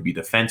goalie, could be a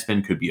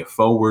defenseman, could be a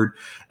forward.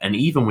 And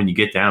even when you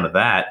get down to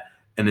that,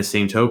 in the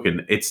same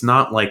token, it's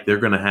not like they're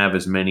going to have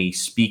as many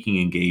speaking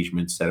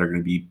engagements that are going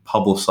to be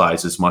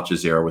publicized as much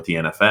as they are with the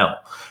NFL.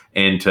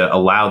 And to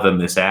allow them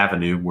this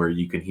avenue where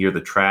you can hear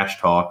the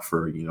trash talk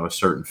for, a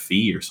certain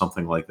fee or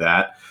something like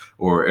that,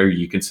 or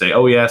you can say,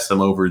 oh, yes,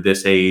 I'm over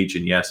this age,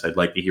 and yes, I'd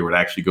like to hear what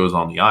actually goes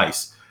on the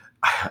ice.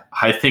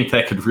 I think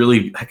that could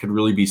really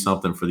be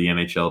something for the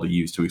NHL to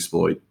use to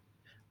exploit.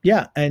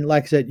 yeah, and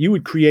like I said, you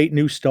would create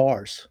new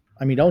stars.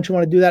 I mean, don't you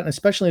want to do that? And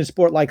especially in a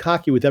sport like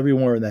hockey, with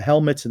everyone wearing the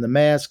helmets and the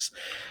masks.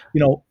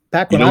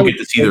 Back You when I don't was get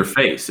to see their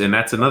face, and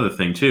that's another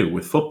thing too.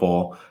 With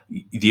football,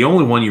 the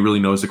only one you really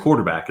know is the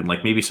quarterback, and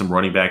like maybe some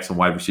running backs and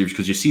wide receivers,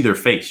 because you see their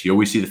face. You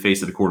always see the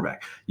face of the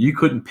quarterback. You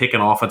couldn't pick an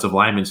offensive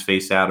lineman's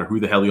face out or who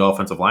the hell the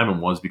offensive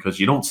lineman was,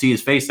 because you don't see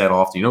his face that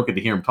often. You don't get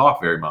to hear him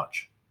talk very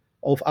much.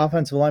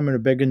 offensive linemen are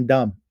big and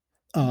dumb.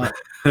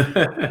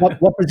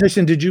 What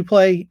position did you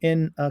play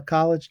in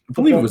college? I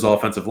believe it was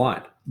offensive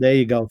line. There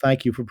you go.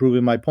 Thank you for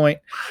proving my point.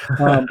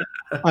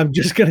 I'm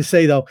just going to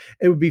say, though,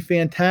 it would be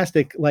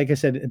fantastic. Like I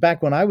said,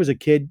 back when I was a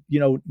kid,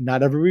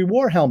 not everybody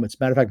wore helmets.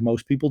 Matter of fact,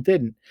 most people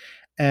didn't.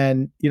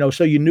 And,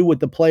 so you knew what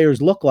the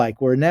players look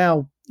like, where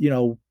now,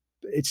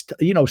 it's,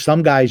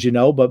 some guys,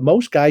 but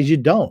most guys you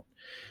don't,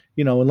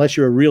 unless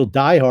you're a real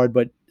diehard,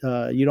 but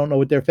you don't know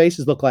what their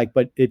faces look like.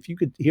 But if you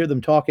could hear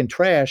them talking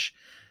trash,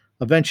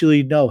 eventually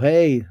you'd know,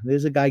 hey,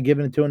 there's a guy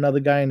giving it to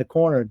another guy in the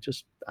corner.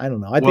 Just, I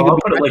don't know. I think I'll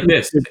put it like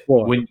this.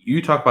 When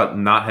you talk about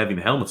not having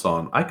the helmets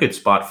on, I could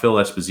spot Phil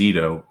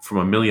Esposito from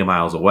a million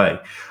miles away.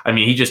 I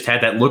mean, he just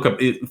had that look up.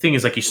 The thing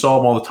is, like, you saw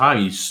him all the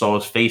time. You saw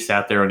his face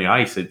out there on the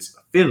ice. It's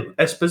Phil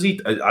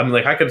Esposito. I'm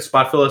like, I could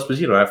spot Phil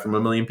Esposito out from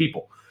a million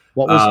people.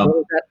 What was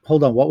that?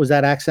 Hold on. What was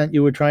that accent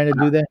you were trying to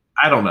do there?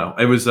 I don't know.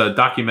 It was a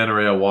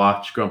documentary I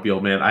watched, Grumpy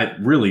Old Man.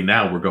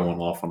 Now we're going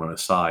off on an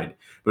aside,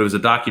 but it was a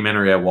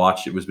documentary I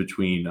watched. It was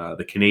between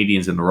the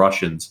Canadians and the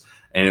Russians.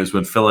 And it was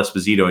when Phil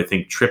Esposito, I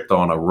think, tripped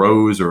on a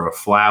rose or a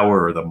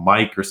flower or the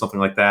mic or something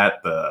like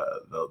that,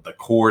 the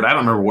cord. I don't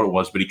remember what it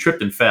was, but he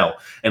tripped and fell.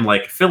 And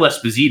like Phil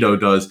Esposito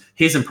does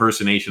his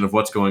impersonation of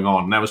what's going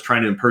on. And I was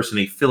trying to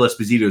impersonate Phil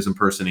Esposito's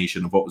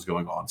impersonation of what was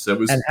going on. So it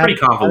was pretty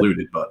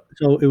convoluted.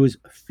 So it was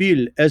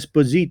Phil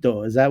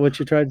Esposito. Is that what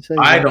you tried to say?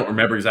 I don't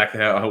remember exactly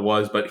how it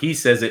was, but he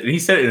says it. And he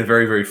said it in a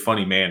very, very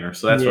funny manner.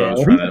 So that's what I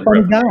was trying to He's a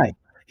funny guy.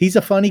 He's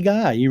a funny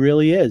guy. He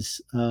really is.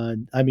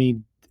 I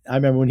mean, I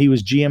remember when he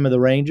was GM of the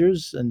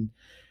Rangers, and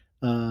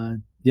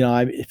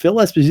Phil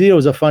Esposito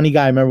was a funny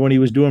guy. I remember when he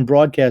was doing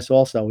broadcasts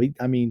also.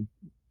 And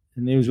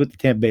he was with the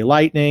Tampa Bay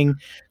Lightning,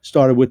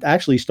 started with the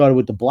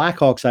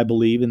Blackhawks, I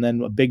believe, and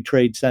then a big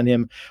trade sent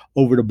him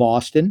over to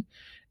Boston,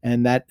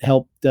 and that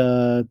helped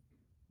turn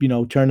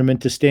them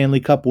into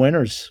Stanley Cup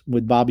winners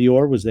with Bobby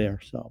Orr was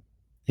there. So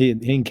he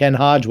and Ken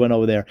Hodge went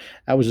over there.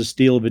 That was a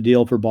steal of a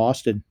deal for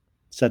Boston.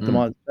 Sent them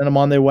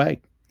on their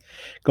way.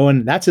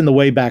 That's in the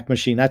Wayback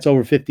Machine. That's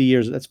over 50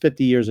 years. That's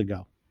 50 years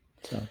ago.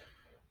 So,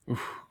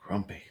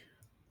 Grumpy.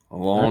 A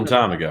long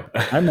time ago.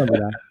 I remember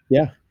that.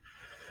 Yeah.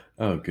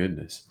 Oh,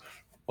 goodness.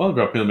 Well,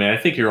 Grumpy, man, I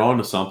think you're on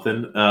to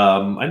something.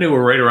 I know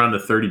we're right around the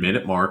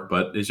 30-minute mark,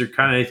 but is there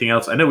kind of anything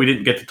else? I know we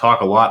didn't get to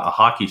talk a lot of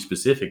hockey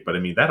specific, but I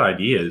mean, that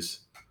idea is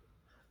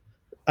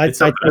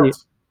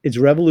it's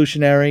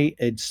revolutionary.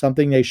 It's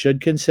something they should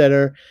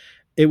consider.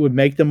 It would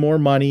make them more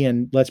money.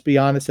 And let's be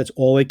honest, that's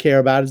all they care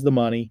about is the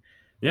money.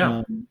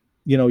 Yeah.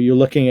 You're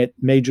looking at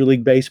Major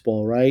League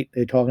Baseball, right?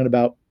 They're talking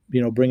about,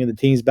 bringing the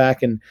teams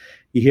back, and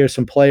you hear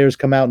some players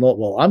come out and,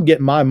 well, I'm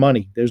getting my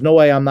money. There's no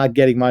way I'm not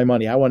getting my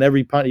money. I want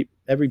every penny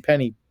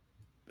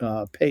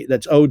pay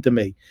that's owed to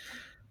me.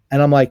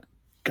 And I'm like,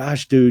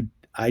 gosh, dude,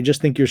 I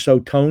just think you're so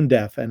tone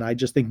deaf. And I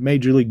just think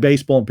Major League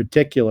Baseball in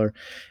particular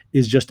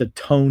is just a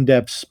tone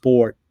deaf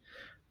sport.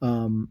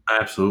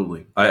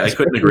 Absolutely. I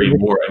couldn't agree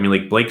more. I mean,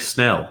 like Blake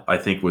Snell, I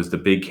think, was the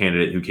big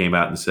candidate who came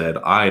out and said,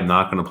 I'm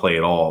not going to play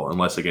at all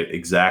unless I get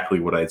exactly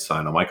what I'd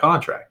signed on my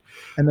contract.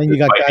 And then you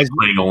got guys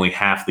playing only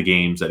half the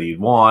games that he'd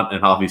want.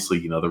 And obviously,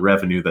 the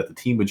revenue that the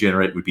team would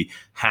generate would be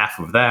half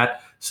of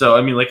that. So,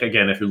 I mean, like,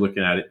 again, if you're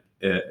looking at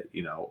it,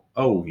 you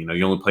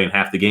only playing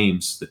half the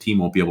games, the team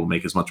won't be able to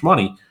make as much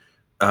money.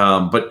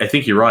 But I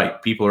think you're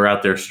right. People are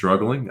out there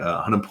struggling.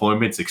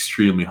 Unemployment's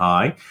extremely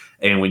high.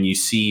 And when you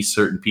see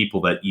certain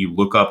people that you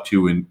look up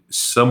to and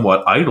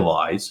somewhat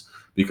idolize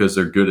because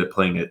they're good at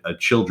playing a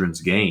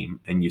children's game,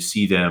 and you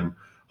see them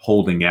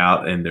holding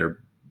out and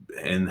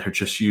they're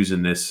just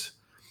using this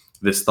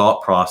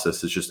thought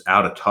process is just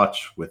out of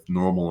touch with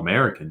normal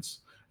Americans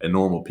and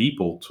normal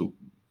people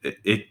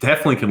it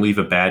definitely can leave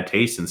a bad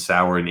taste and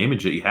sour an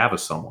image that you have of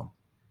someone.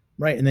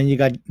 Right. And then you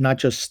got not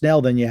just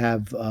Snell, then you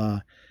have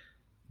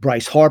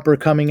Bryce Harper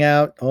coming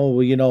out. Oh,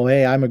 well,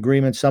 hey, I'm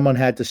agreement. Someone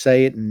had to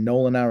say it. And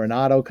Nolan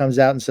Arenado comes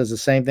out and says the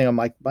same thing. I'm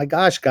like, my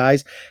gosh,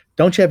 guys,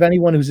 don't you have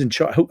anyone who's in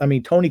charge? I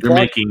mean, Tony They're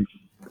Clark. making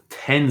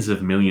tens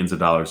of millions of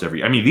dollars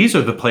every. I mean, these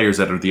are the players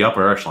that are the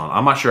upper echelon.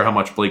 I'm not sure how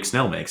much Blake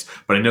Snell makes,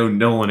 but I know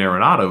Nolan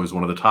Arenado is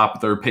one of the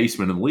top third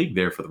basemen in the league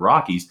there for the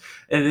Rockies.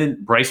 And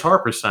then Bryce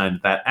Harper signed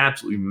that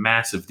absolutely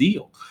massive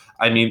deal.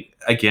 I mean,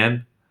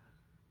 again,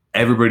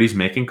 everybody's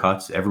making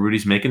cuts.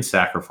 Everybody's making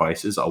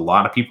sacrifices. A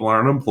lot of people are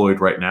unemployed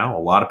right now. A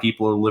lot of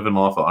people are living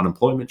off of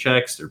unemployment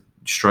checks. They're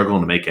struggling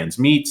to make ends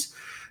meet,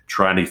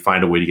 trying to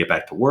find a way to get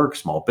back to work.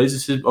 Small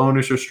business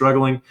owners are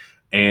struggling.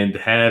 And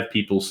have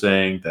people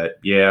saying that,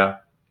 yeah,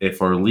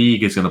 if our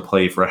league is going to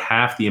play for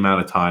half the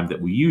amount of time that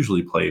we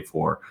usually play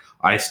for,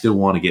 I still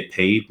want to get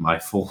paid my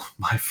full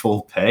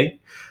pay.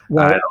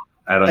 Well,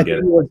 I don't get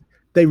it.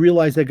 They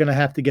realize they're going to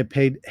have to get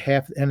paid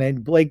half. And then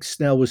Blake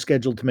Snell was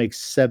scheduled to make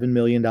 $7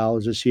 million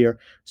this year,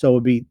 so it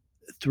would be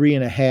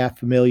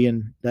 $3.5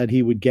 million that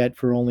he would get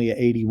for only an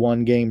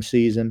 81 game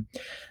season.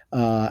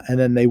 And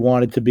then they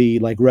wanted to be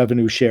like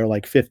revenue share,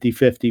 like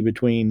 50-50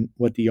 between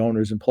what the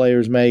owners and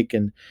players make.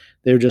 And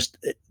they're just,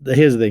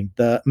 here's the thing: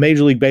 the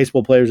Major League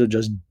Baseball players are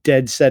just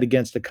dead set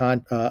against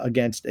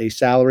against a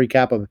salary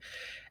cap of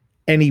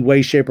any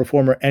way, shape, or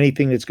form, or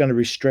anything that's going to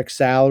restrict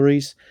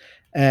salaries.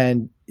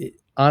 And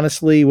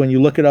honestly, when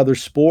you look at other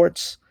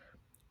sports,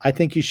 I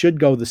think you should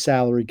go the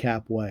salary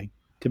cap way,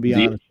 to be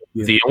honest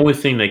with you. The only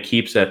thing that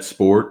keeps that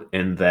sport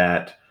and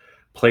that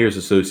players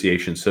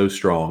association so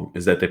strong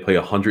is that they play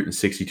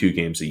 162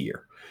 games a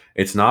year.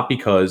 It's not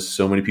because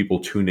so many people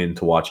tune in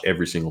to watch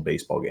every single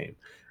baseball game.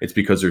 It's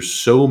because there's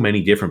so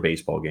many different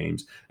baseball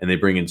games and they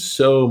bring in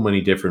so many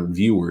different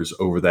viewers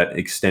over that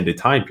extended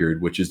time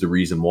period, which is the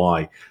reason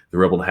why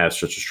they're able to have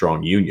such a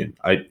strong union.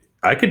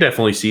 I could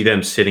definitely see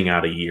them sitting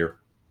out a year.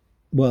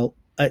 Well,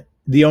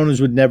 the owners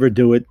would never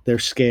do it. They're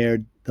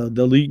scared.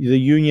 The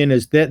union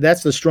is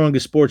that's the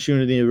strongest sports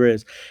unity there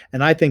is,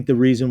 and I think the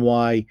reason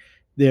why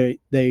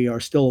they are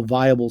still a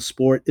viable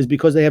sport is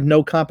because they have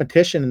no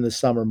competition in the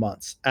summer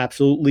months.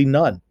 Absolutely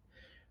none.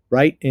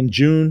 Right in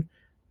June,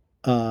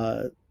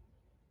 the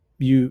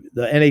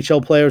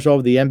NHL players are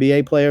over, the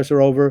NBA players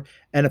are over.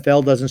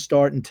 NFL doesn't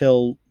start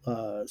until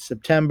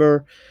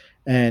September,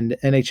 and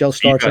NHL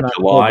starts in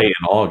July October.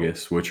 and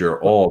August, which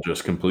are all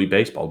just complete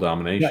baseball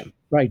domination.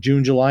 Right,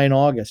 June, July, and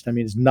August. I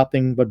mean, it's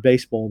nothing but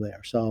baseball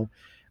there. So,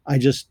 I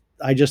just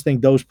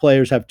think those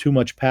players have too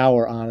much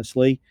power,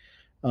 honestly.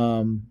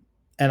 And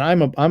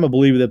I'm a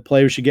believer that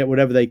players should get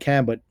whatever they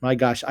can. But my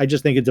gosh, I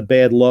just think it's a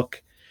bad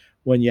look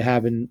when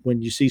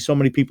you see so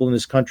many people in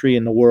this country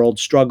and the world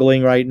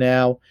struggling right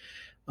now.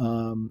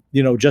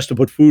 Just to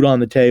put food on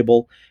the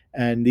table,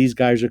 and these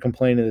guys are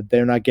complaining that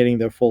they're not getting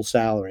their full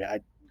salary.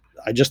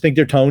 I just think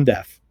they're tone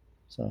deaf.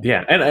 So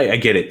yeah, and I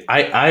get it.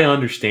 I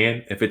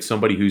understand if it's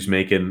somebody who's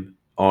making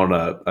on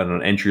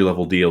an entry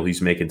level deal, he's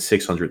making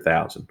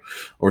 600,000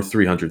 or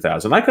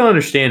 300,000. I can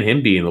understand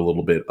him being a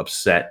little bit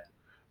upset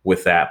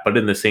with that, but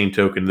in the same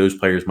token, those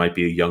players might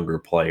be a younger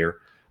player,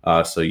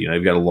 so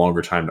you've got a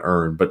longer time to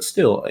earn. But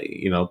still,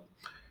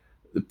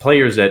 the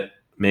players that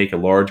make a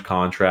large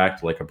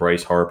contract like a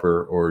Bryce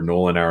Harper or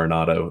Nolan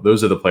Arenado,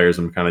 those are the players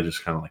I'm kind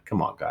of like,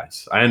 come on,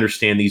 guys. I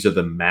understand these are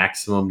the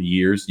maximum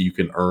years you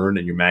can earn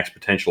and your max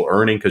potential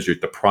earning because you're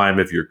at the prime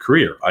of your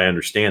career. I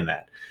understand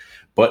that.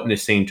 But in the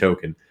same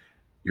token,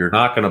 you're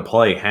not going to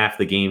play half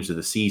the games of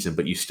the season,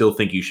 but you still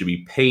think you should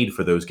be paid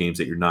for those games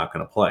that you're not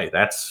going to play.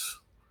 That's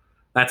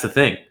the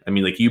thing. I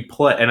mean, like you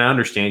play, and I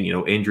understand,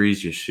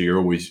 injuries, you're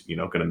always,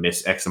 going to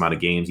miss X amount of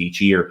games each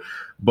year.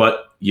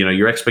 But,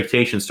 your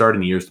expectation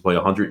starting the year is to play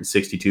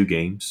 162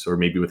 games or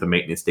maybe with a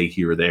maintenance day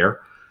here or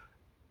there.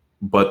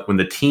 But when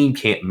the team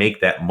can't make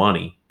that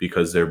money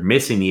because they're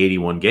missing the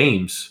 81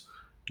 games,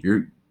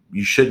 you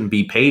shouldn't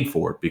be paid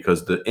for it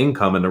because the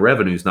income and the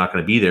revenue is not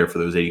going to be there for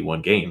those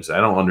 81 games. I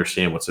don't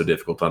understand what's so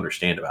difficult to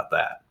understand about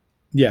that.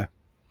 Yeah.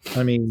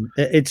 I mean,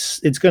 it's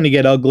going to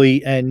get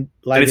ugly, and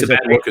it's a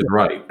bad look. Is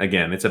right.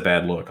 Again, it's a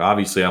bad look.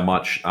 Obviously, I'm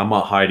not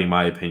hiding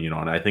my opinion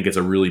on it. I think it's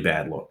a really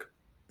bad look.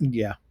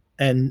 Yeah,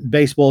 and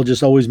baseball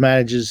just always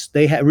manages.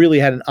 They really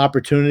had an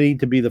opportunity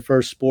to be the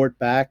first sport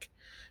back,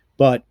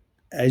 but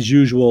as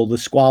usual, the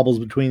squabbles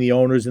between the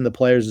owners and the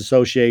Players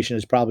Association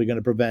is probably going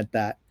to prevent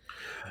that.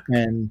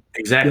 And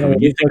exactly when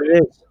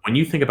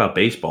you think about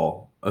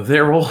baseball,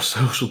 they're all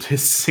social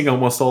distancing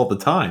almost all the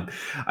time.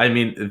 I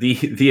mean,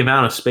 the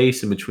amount of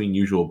space in between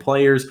usual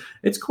players,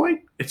 it's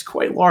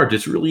quite large.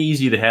 It's really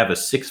easy to have a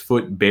 6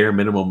 foot bare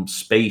minimum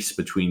space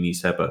between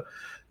these type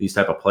these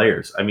type of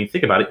players. I mean,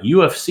 think about it.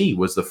 UFC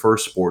was the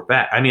first sport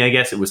back. I mean, I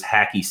guess it was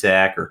hacky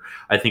sack, or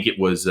I think it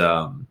was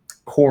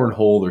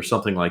cornhole or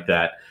something like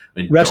that.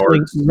 I mean,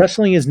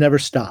 wrestling has never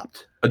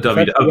stopped.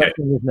 Okay.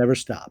 Wrestling has never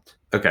stopped.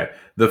 Okay.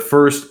 The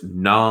first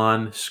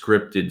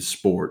non-scripted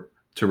sport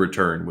to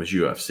return was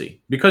UFC,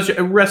 because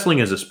wrestling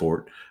is a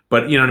sport,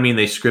 but you know what I mean?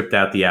 They script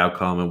out the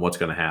outcome and what's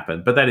going to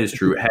happen. But that is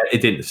true.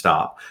 It didn't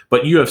stop.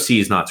 But UFC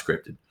is not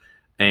scripted.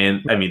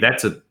 And I mean,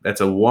 that's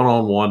a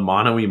one-on-one,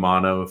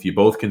 mano-a-mano. If you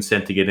both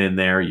consent to get in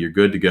there, you're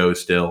good to go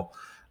still.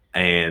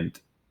 And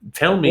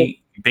tell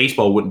me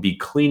baseball wouldn't be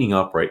cleaning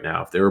up right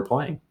now if they were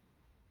playing.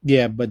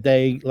 Yeah, but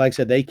like I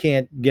said, they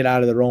can't get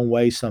out of their own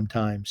way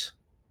sometimes.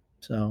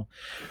 So,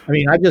 I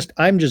mean,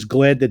 I'm just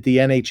glad that the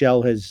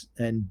NHL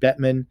and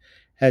Bettman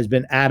has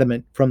been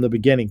adamant from the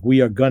beginning.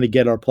 We are going to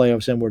get our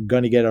playoffs and we're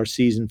going to get our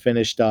season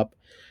finished up.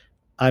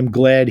 I'm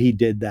glad he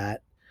did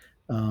that.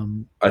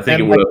 I think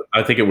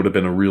it would have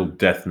been a real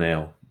death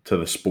nail to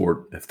the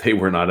sport if they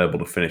were not able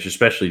to finish,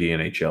 especially the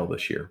NHL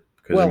this year.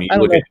 Because I mean,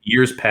 look at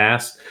years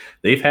past,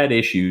 they've had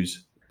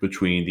issues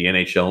between the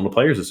NHL and the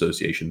Players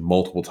Association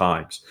multiple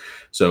times.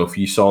 So if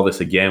you saw this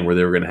again where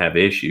they were going to have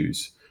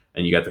issues,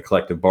 and you got the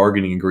collective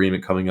bargaining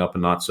agreement coming up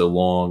in not so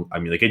long, I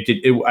mean, like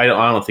I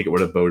don't think it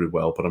would have boded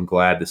well, but I'm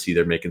glad to see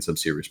they're making some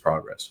serious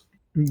progress.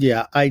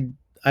 Yeah, I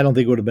don't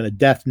think it would have been a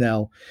death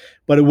knell,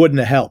 but it wouldn't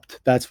have helped.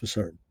 That's for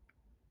certain.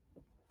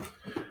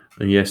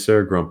 Yes,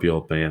 sir, grumpy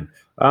old man.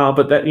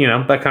 But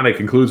that kind of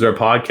concludes our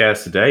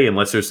podcast today.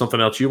 Unless there's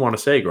something else you want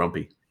to say,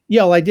 Grumpy.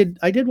 Yeah, well, I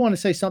did want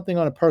to say something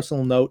on a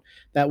personal note,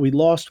 that we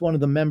lost one of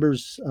the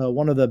members,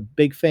 one of the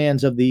big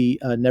fans of the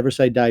Never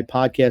Say Die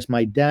podcast.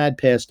 My dad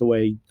passed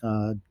away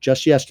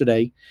just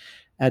yesterday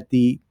at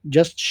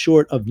just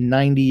short of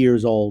 90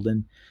 years old.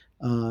 And,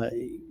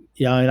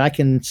 and I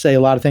can say a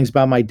lot of things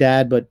about my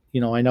dad, but,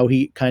 I know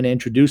he kind of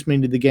introduced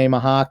me to the game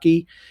of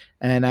hockey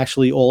and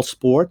actually all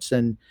sports.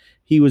 And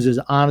he was as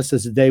honest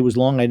as the day was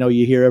long. I know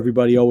you hear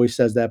everybody always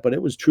says that, but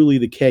it was truly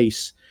the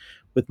case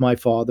with my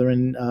father,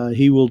 and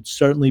he will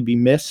certainly be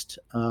missed.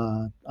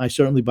 I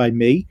certainly by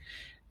me,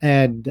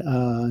 and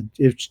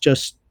it's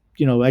just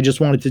I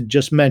just wanted to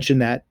just mention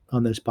that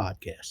on this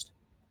podcast.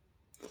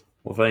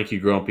 Well, thank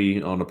you,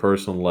 Grumpy, on a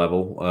personal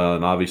level,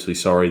 and obviously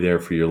sorry there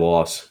for your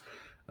loss.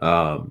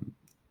 I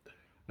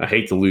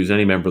hate to lose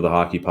any member of the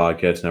Hockey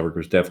Podcast Network.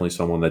 There's definitely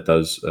someone that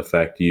does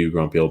affect you,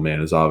 Grumpy Old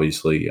Man. Is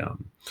obviously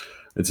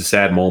it's a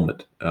sad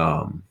moment.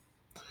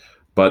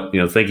 But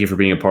thank you for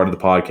being a part of the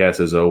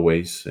podcast as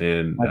always,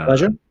 and my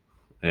pleasure.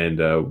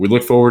 And we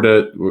look forward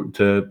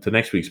to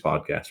next week's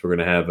podcast. We're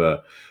going to have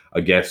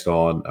a guest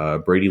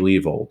on, Brady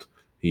Leavold.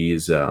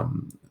 He's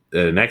an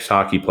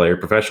ex-hockey player,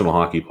 professional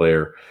hockey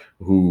player,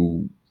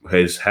 who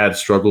has had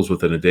struggles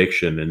with an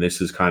addiction, and this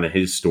is kind of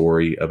his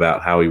story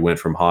about how he went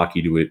from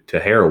hockey to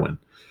heroin,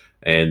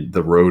 and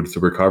the road to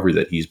recovery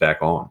that he's back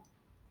on.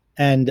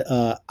 And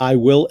I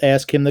will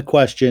ask him the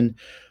question: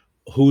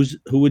 who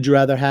would you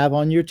rather have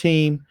on your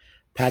team?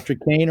 Patrick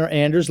Kane or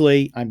Anders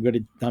Lee?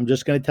 I'm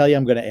just going to tell you,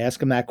 I'm going to ask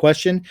him that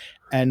question.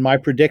 And my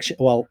prediction,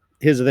 well,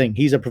 here's the thing.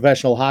 He's a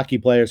professional hockey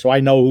player, so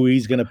I know who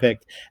he's going to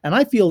pick. And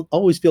I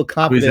always feel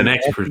confident. He's an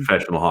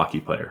ex-professional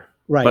hockey player.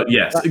 Right. But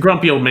yes,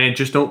 grumpy old man,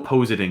 just don't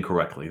pose it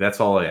incorrectly. That's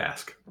all I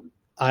ask.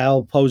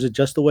 I'll pose it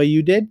just the way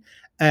you did.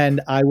 And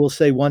I will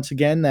say once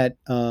again that,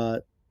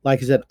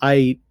 like I said,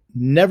 I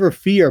never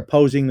fear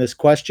posing this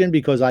question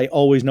because I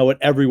always know what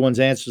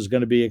everyone's answer is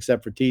going to be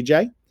except for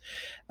TJ.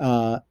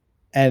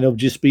 And it'll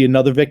just be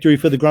another victory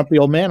for the grumpy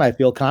old man. I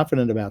feel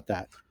confident about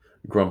that.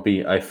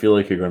 Grumpy, I feel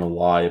like you're going to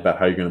lie about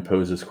how you're going to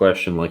pose this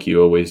question like you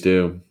always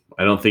do.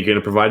 I don't think you're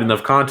going to provide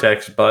enough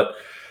context, but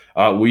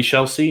we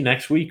shall see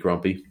next week,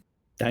 Grumpy.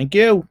 Thank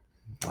you.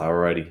 All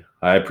righty.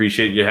 I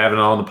appreciate you having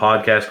on the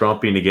podcast,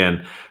 Grumpy. And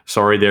again,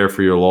 sorry there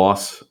for your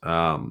loss.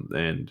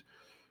 And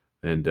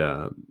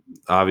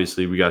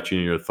obviously we got you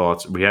in your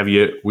thoughts. We have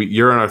you.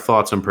 You're in our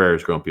thoughts and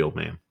prayers, Grumpy old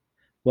man.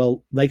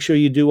 Well, make sure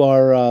you do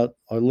our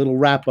little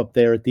wrap up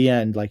there at the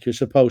end, like you're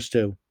supposed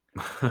to.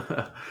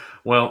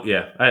 Well,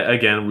 yeah.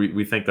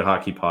 We thank the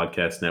Hockey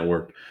Podcast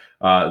Network.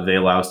 They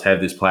allow us to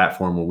have this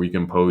platform where we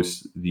can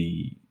post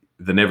the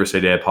Never Say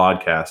Die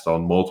podcast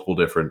on multiple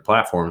different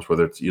platforms,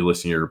 whether it's you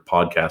listen to your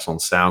podcast on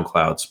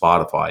SoundCloud,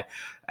 Spotify,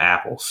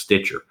 Apple,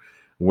 Stitcher,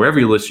 wherever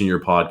you listen to your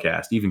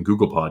podcast, even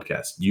Google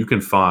Podcasts, you can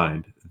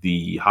find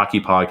the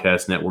Hockey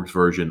Podcast Network's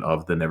version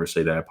of the Never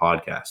Say Die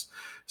podcast.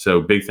 So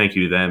big thank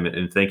you to them,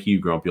 and thank you,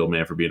 Grumpy Old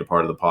Man, for being a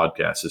part of the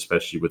podcast,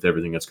 especially with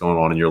everything that's going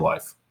on in your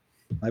life.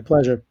 My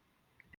pleasure.